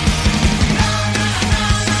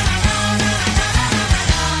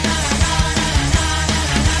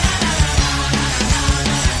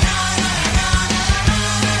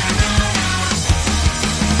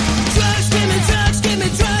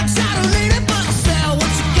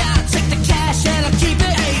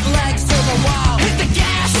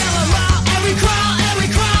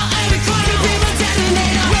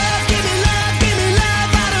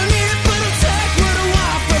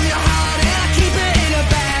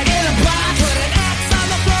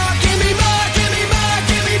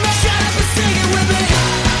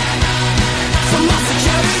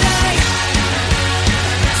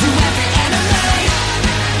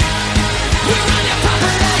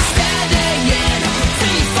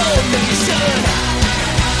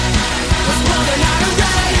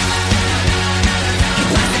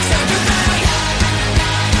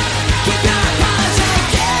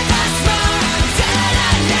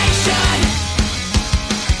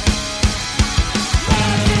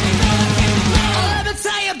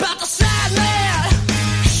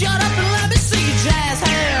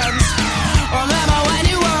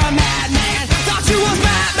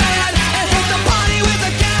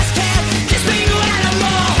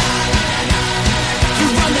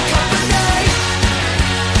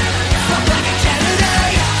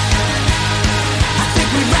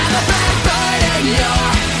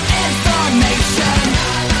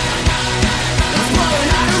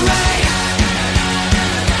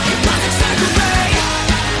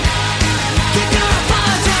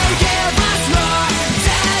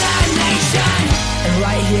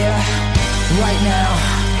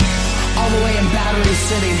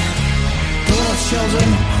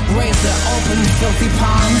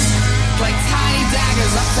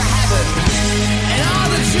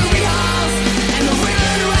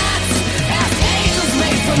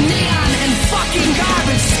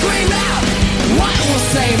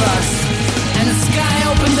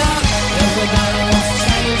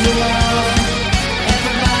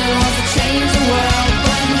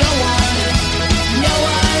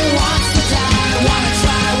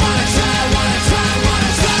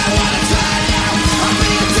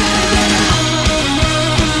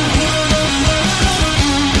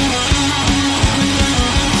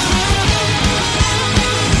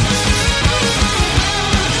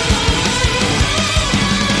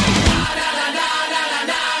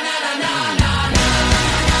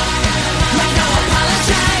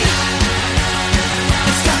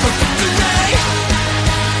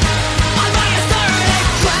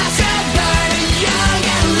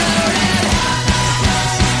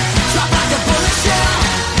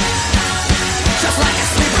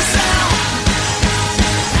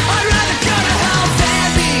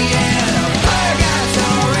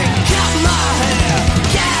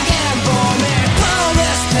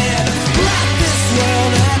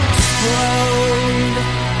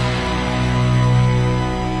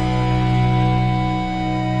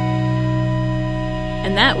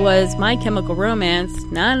 Was My Chemical Romance.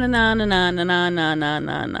 Na na na na na na na na na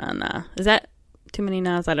na na na. Is that too many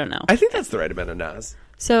nas? I don't know. I think that's the right amount of nas.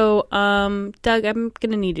 So, Doug, I'm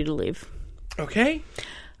gonna need you to leave. Okay.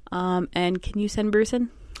 And can you send Bruce in?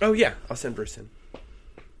 Oh yeah, I'll send Bruce in.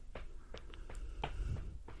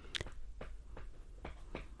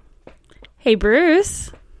 Hey,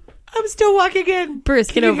 Bruce. I'm still walking in. Bruce,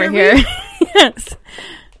 get over here. Yes.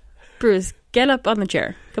 Bruce, get up on the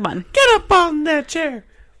chair. Come on. Get up on that chair.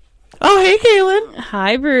 Oh, hey, Kaylin.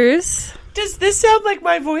 Hi, Bruce. Does this sound like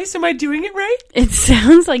my voice? Am I doing it right? It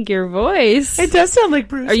sounds like your voice. It does sound like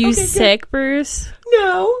Bruce. Are you sick, good. Bruce?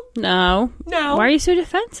 No. No? No. Why are you so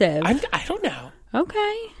defensive? I don't know.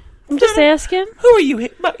 Okay. I'm just asking. Who are you?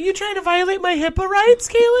 You trying to violate my HIPAA rights,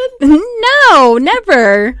 Kaylin? No,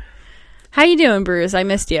 never. How you doing, Bruce? I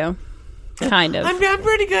missed you. Kind of. I'm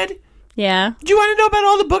pretty good. Yeah. Do you want to know about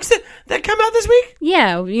all the books that come out this week?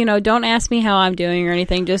 Yeah, don't ask me how I'm doing or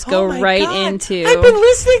anything. Just go right into... I've been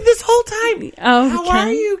listening this whole time. Oh, how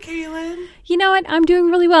are you, Kaylin? You know what? I'm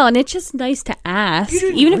doing really well, and it's just nice to ask.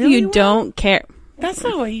 Even if you don't care. That's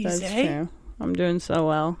not what you That's say. True. I'm doing so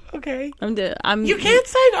well. Okay. I'm. You can't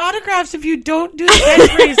sign autographs if you don't do the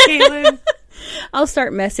catchphrase, Kaylin. I'll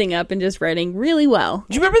start messing up and just writing really well.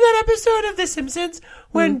 Do you remember that episode of The Simpsons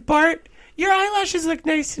when Bart... Your eyelashes look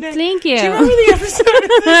nice today. Thank you. Do you remember the episode of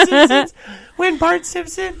The Simpsons when Bart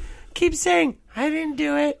Simpson keeps saying, I didn't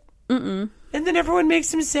do it? Mm-mm. And then everyone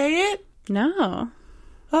makes him say it? No.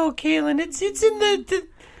 Oh, Kaylin, it's in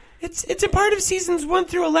it's a part of seasons 1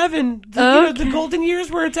 through 11. The golden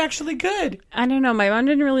years where it's actually good. I don't know. My mom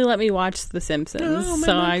didn't really let me watch The Simpsons.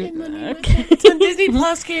 It's on Disney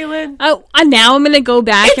Plus, Kaylin. Oh, now I'm going to go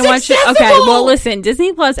back and watch accessible! it. Okay, well, listen.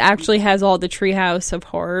 Disney Plus actually has all the Treehouse of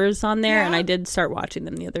Horrors on there, and I did start watching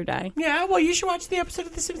them the other day. Yeah, well, you should watch the episode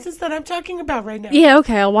of The Simpsons that I'm talking about right now. Yeah,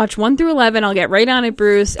 okay. I'll watch 1 through 11. I'll get right on it,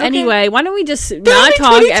 Bruce. Okay. Anyway, why don't we just not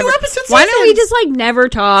talk ever? Why don't we just, never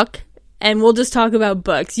talk? And we'll just talk about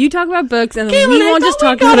books. You talk about books, and then we won't just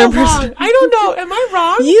talk about our personal... I don't know. Am I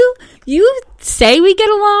wrong? You say we get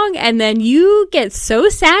along, and then you get so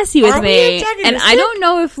sassy with me. And I don't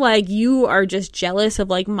know if, you are just jealous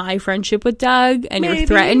of, my friendship with Doug, and you're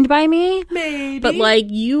threatened by me. Maybe.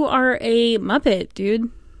 But, you are a Muppet,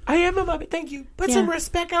 dude. I am a Muppet. Thank you. Put some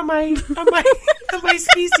respect on my on my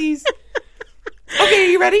species. Okay, are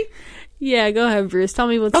you ready? Yeah, go ahead, Bruce. Tell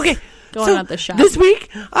me what's... Okay. Going out the shop. This week,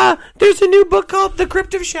 there's a new book called The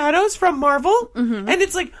Crypt of Shadows from Marvel. Mm-hmm. And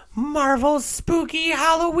it's Marvel's spooky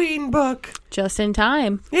Halloween book. Just in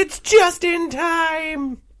time. It's just in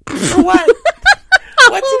time. For what?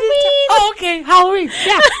 What's it in time? Oh, okay. Halloween.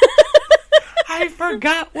 Yeah. I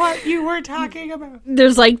forgot what you were talking about.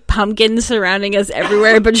 There's pumpkins surrounding us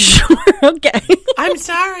everywhere, but sure, okay. I'm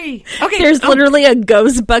sorry. Okay. There's literally a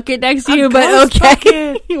ghost bucket next to you, but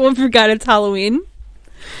okay. You forgot it's Halloween.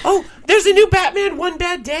 Oh, there's a new Batman One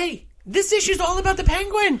Bad Day. This issue's all about the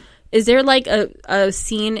Penguin. Is there a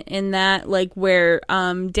scene in that where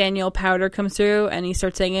Daniel Powder comes through and he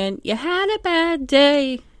starts singing, "You had a bad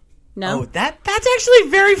day"? No. Oh, that's actually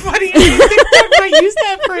very funny. I might use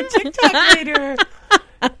that for a TikTok later.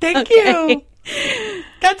 Thank you.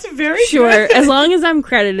 That's very sure. good. As long as I'm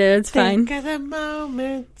credited, it's fine. Think of the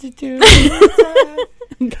moment to do it.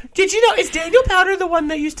 Did you know, is Daniel Powder the one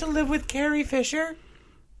that used to live with Carrie Fisher?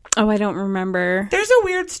 Oh, I don't remember. There's a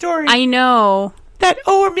weird story. I know.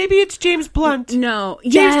 Or maybe it's James Blunt. No.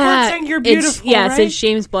 James Blunt sang You're Beautiful, yes, right? It's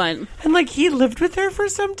James Blunt. And he lived with her for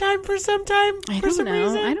some time. I don't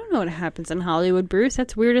know. I don't know what happens in Hollywood, Bruce.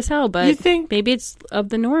 That's weird as hell, but you think maybe it's of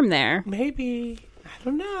the norm there. Maybe. I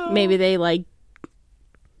don't know. Maybe they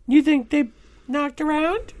You think they knocked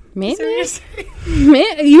around? Maybe. Listen,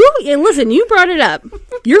 you brought it up.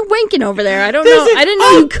 You're winking over there. I don't know. I didn't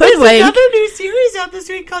know you could wink. There's another new series out this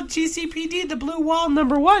week called GCPD, The Blue Wall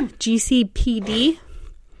 #1. GCPD?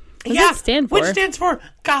 What does that stand for? Which stands for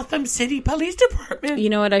Gotham City Police Department. You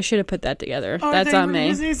know what? I should have put that together. Oh, that's on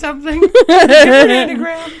me. Say something. Different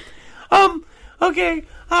anagram. Okay.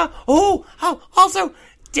 Also,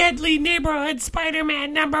 Deadly Neighborhood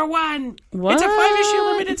Spider-Man #1. What? It's a 5-issue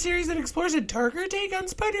limited series that explores a darker take on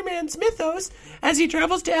Spider-Man's mythos as he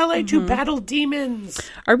travels to LA to battle demons.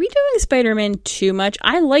 Are we doing Spider-Man too much?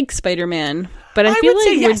 I like Spider-Man, but I feel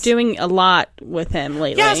like we're doing a lot with him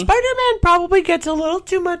lately. Yeah, Spider-Man probably gets a little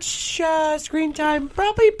too much screen time.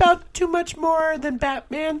 Probably about too much more than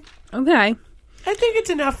Batman. Okay. I think it's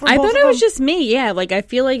enough for I both thought of it was them. just me. Yeah, I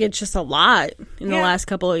feel like it's just a lot in the last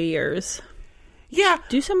couple of years. Yeah.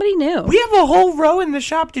 Do somebody new. We have a whole row in the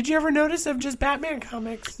shop. Did you ever notice of just Batman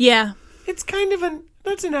comics? Yeah. It's kind of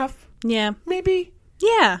that's enough. Yeah. Maybe.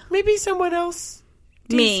 Yeah. Maybe someone else.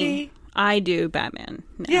 DC. Me. I do Batman.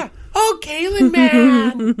 No. Yeah. Oh, Galen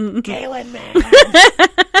Man. Galen Man.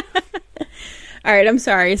 All right, I'm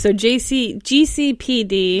sorry. So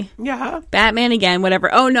GCPD. Yeah. Batman again,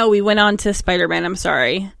 whatever. Oh, no, we went on to Spider-Man. I'm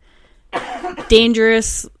sorry.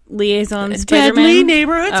 Dangerous Liaisons Spider-Man. Deadly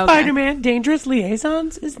Neighborhood Spider-Man. Dangerous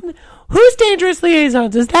Liaisons? Who's Dangerous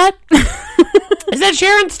Liaisons? Is that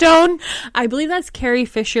Sharon Stone? I believe that's Carrie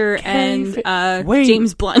Fisher and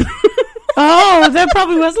James Blunt. Oh, that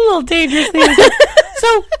probably was a little Dangerous Liaison.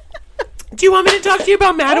 So, do you want me to talk to you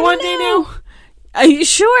about Madawan Day now? Are you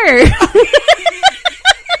sure?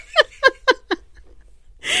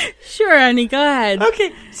 Sure, honey, go ahead.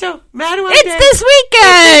 Okay, so Madawan Day. It's this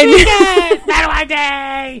weekend! Madawan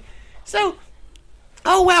Day! So,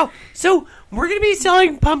 oh wow. So, we're going to be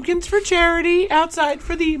selling pumpkins for charity outside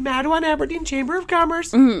for the Madawan Aberdeen Chamber of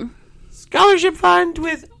Commerce Scholarship Fund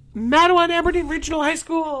with Madawan Aberdeen Regional High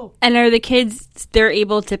School. And are the kids, they're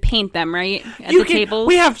able to paint them, right? At the tables?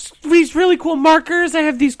 We have these really cool markers. I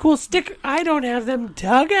have these cool I don't have them.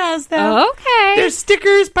 Doug has them. Oh, okay. There's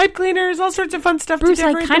stickers, pipe cleaners, all sorts of fun stuff Bruce, to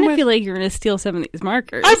decorate I kind them of feel with. like you're going to steal some of these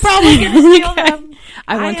markers. I'm probably going to steal Okay. them.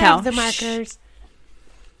 I won't have tell. the markers.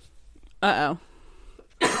 Uh-oh.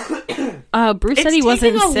 Bruce said he It's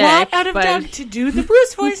wasn't taking sick. a lot out of but... Doug to do the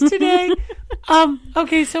Bruce voice today.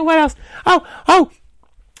 Okay, so what else?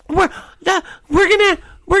 We're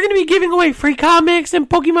gonna be giving away free comics and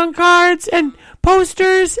Pokemon cards and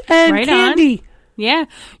posters and Right candy. on. Yeah,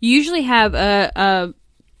 you usually have a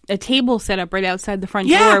table set up right outside the front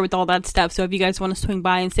door with all that stuff. So if you guys want to swing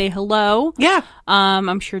by and say hello,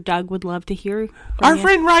 I'm sure Doug would love to hear. Our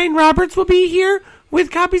friend Ryan Roberts will be here with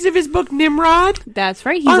copies of his book Nimrod. That's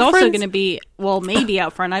right. He's also going to be, maybe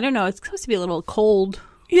out front. I don't know. It's supposed to be a little cold.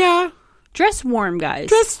 Yeah. Dress warm, guys.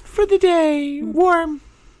 Dress for the day. Warm.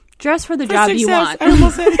 Dress for the job success. you want. I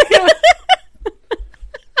almost said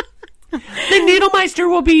The Needlemeister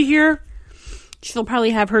will be here. She'll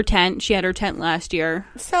probably have her tent. She had her tent last year.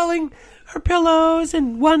 Selling her pillows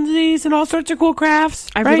and onesies and all sorts of cool crafts.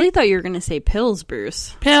 I really thought you were going to say pills,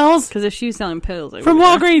 Bruce. Pills? Because if she was selling pills, I From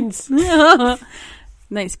would've- Walgreens.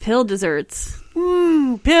 Nice pill desserts.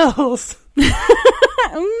 Pills.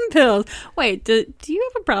 Pills. Wait, do you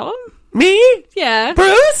have a problem? Me? Yeah.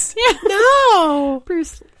 Bruce? Yeah. No.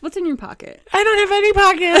 Bruce, what's in your pocket? I don't have any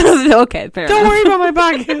pockets. Okay, fair Don't enough. worry about my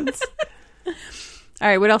pockets. All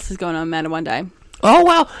right, what else is going on, Madam One Day? Oh,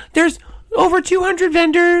 well, there's over 200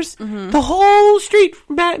 vendors. Mm-hmm. The whole street,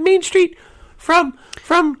 Main Street, from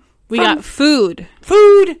We got food.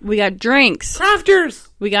 We got drinks. Crafters.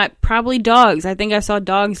 We got probably dogs. I think I saw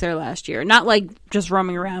dogs there last year. Not like just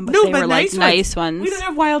roaming around, but they were like nice ones. We don't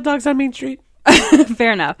have wild dogs on Main Street.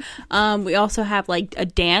 Fair enough. We also have like a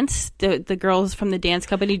dance. The girls from the dance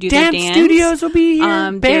company do Dance their dance. studios will be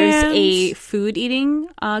here. There's a food eating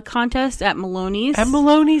contest at Maloney's. At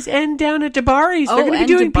Maloney's and down at DeBari's. They're going to be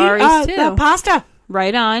doing DeBari's too. pasta.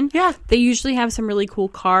 Right on. Yeah. They usually have some really cool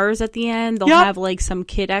cars at the end. They'll have like some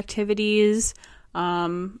kid activities.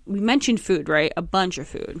 We mentioned food, right? A bunch of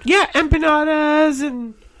food. Yeah, empanadas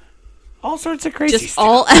and all sorts of crazy Just stuff.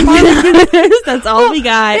 all empanadas. That's all we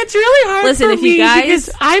got. It's really hard Listen, for if you me guys- because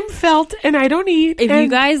I'm felt and I don't eat. If you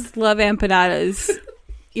guys love empanadas,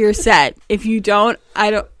 you're set. If you don't,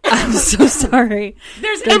 I'm so sorry.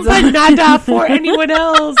 There's empanada for anyone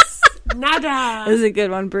else. Nada. This is a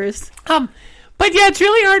good one, Bruce. But yeah, it's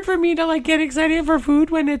really hard for me to like get excited for food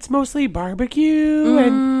when it's mostly barbecue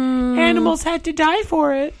and animals had to die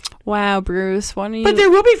for it. Wow, Bruce. Why don't you... But there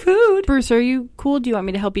will be food. Bruce, are you cool? Do you want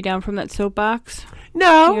me to help you down from that soapbox?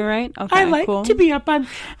 No. You're right? Okay, I like cool. to be up on...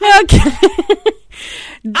 Okay.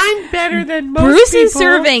 I'm better than most Bruce people. is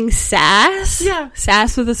serving sass. Yeah.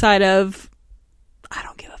 Sass with a side of, I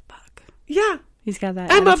don't give a fuck. Yeah. He's got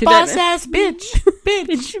that I'm a attitude. boss-ass bitch.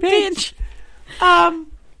 Bitch.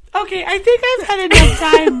 Okay, I think I've had enough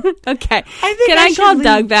time. Okay. think Can I I should call leave.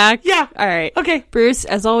 Doug back? Yeah. All right. Okay. Bruce,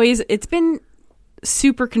 as always, it's been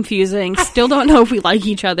super confusing. Still don't know if we like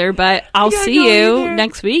each other, but I'll Yeah, see no, you either.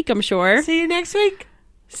 next week, I'm sure. See you next week.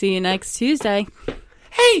 See you next Tuesday.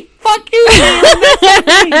 Hey, fuck you, man.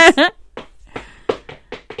 That's nice.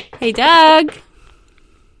 Hey, Doug.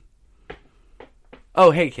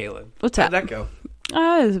 Oh, hey, Kaylin. What's How'd up? that go?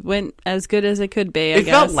 It went as good as it could be, I It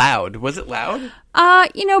guess. felt loud. Was it loud?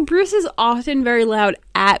 Bruce is often very loud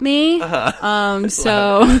at me.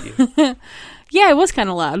 So, Loud. yeah, it was kind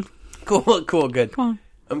of loud. Cool, good. Cool.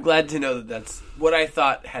 I'm glad to know that that's what I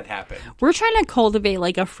thought had happened. We're trying to cultivate,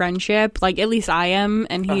 like, a friendship. Like, at least I am.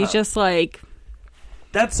 And he's just, like,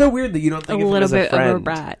 That's so weird that you don't a think of him little as bit a friend. of a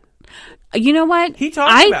brat. You know what? He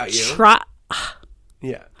talked about you.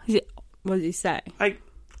 Yeah. What did he say? I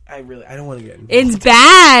don't want to get involved. It's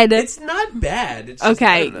bad. It's not bad. It's just, I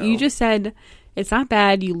Okay, don't know. you just said it's not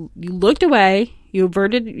bad. You looked away. You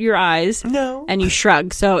averted your eyes. No. And you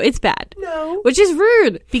shrugged. So it's bad. No. Which is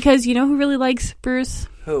rude because you know who really likes Bruce?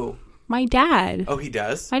 Who? My dad. Oh, he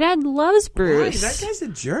does? My dad loves Why? Bruce. That guy's a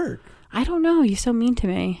jerk. I don't know. He's so mean to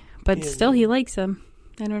me. But He is still, he mean. likes him.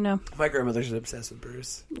 I don't know. My grandmother's obsessed with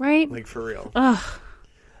Bruce. Right? Like, for real. Ugh.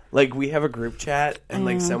 Like, we have a group chat, and,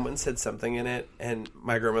 like, someone said something in it, and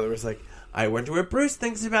my grandmother was like, I wonder what Bruce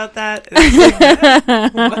thinks about that. And it's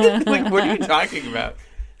like, what? Like, what are you talking about?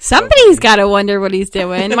 Somebody's got to wonder what he's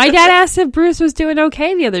doing. My dad asked if Bruce was doing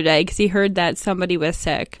okay the other day because he heard that somebody was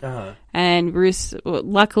sick. Uh-huh. And Bruce,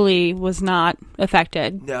 luckily, was not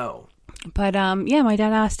affected. No. But, yeah, my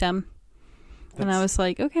dad asked him. And I was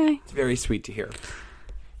like, okay. It's very sweet to hear.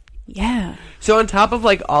 Yeah. So on top of,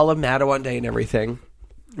 like, all of Madawan Day and everything,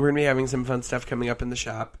 we're going to be having some fun stuff coming up in the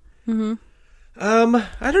shop. Mm-hmm.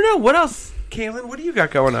 I don't know. What else? Kaylin, what do you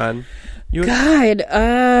got going on? God,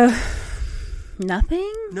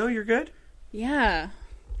 nothing? No, you're good? Yeah.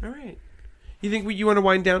 All right. You think you want to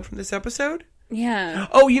wind down from this episode? Yeah.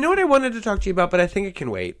 Oh, you know what I wanted to talk to you about, but I think it can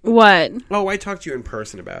wait. What? Oh, I talked to you in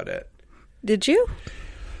person about it. Did you?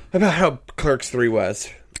 About how Clerks 3 was.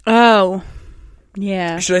 Oh.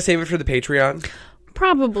 Yeah. Should I save it for the Patreon?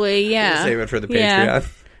 Probably, yeah. Save it for the Patreon. Yeah.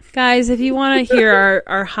 Guys, if you want to hear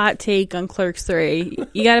our hot take on Clerks 3,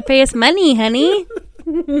 you got to pay us money, honey.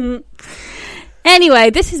 Anyway,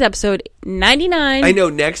 this is episode 99. I know,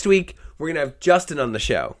 next week we're going to have Justin on the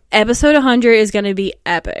show. Episode 100 is going to be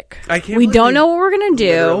epic. We don't know what we're going to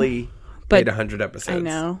do. Literally made 100 episodes. I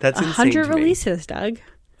know. That's 100 releases, Doug.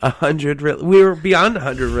 100 we were beyond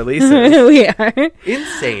 100 releases. We are.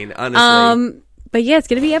 Insane, honestly. But yeah, it's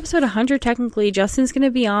going to be episode 100 technically. Justin's going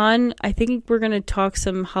to be on. I think we're going to talk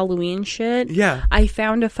some Halloween shit. Yeah. I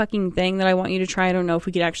found a fucking thing that I want you to try. I don't know if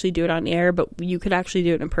we could actually do it on air, but you could actually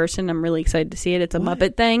do it in person. I'm really excited to see it. It's a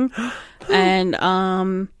Muppet thing. And,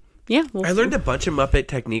 yeah. I learned a bunch of Muppet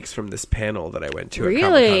techniques from this panel that I went to at Really?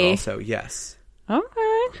 Comic-Con also. Yes.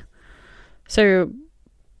 Okay. So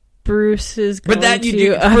Bruce is going but that you to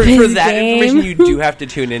do up for his that game. information you do have to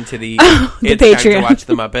tune into the It's Patreon. Time to Watch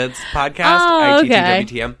the Muppets podcast. Oh, okay.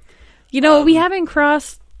 ITTWTM. You know, we haven't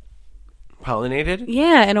crossed Pollinated?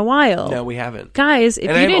 in a while. No, we haven't. Guys, if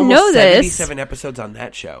and you I have didn't almost know this, 77 episodes on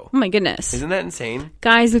that show. oh my goodness. Isn't that insane?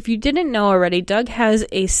 Guys, if you didn't know already, Doug has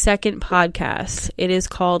a second podcast. It is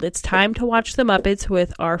called It's Time to Watch the Muppets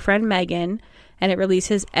with our friend Megan, and it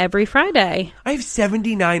releases every Friday. I have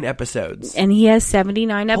 79 episodes. And he has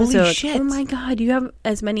 79 episodes. Holy shit. Oh my god, you have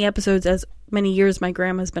as many episodes as many years my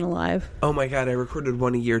grandma's been alive. Oh my god, I recorded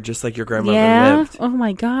one a year just like your grandmother lived. Oh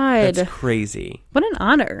my god. That's crazy. What an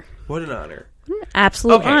honor. What an honor. What an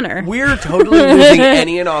absolute honor. We're totally losing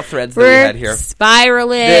any and all threads that we had here.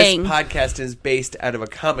 Spiraling. This podcast is based out of a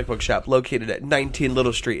comic book shop located at 19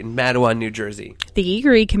 Little Street in Matawan, New Jersey. The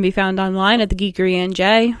Geekery can be found online at The Geekery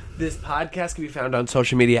NJ. This podcast can be found on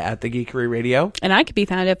social media at The Geekery Radio. And I could be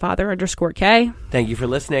found at Father_K. Thank you for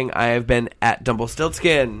listening. I have been at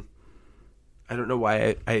Dumblestiltskin. I don't know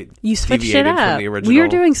why I You switched it deviated up. from the original. We were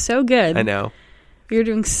doing so good. I know. We were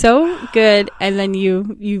doing so good, and then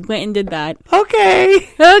you went and did that. Okay.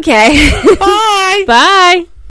 Okay. Bye. Bye.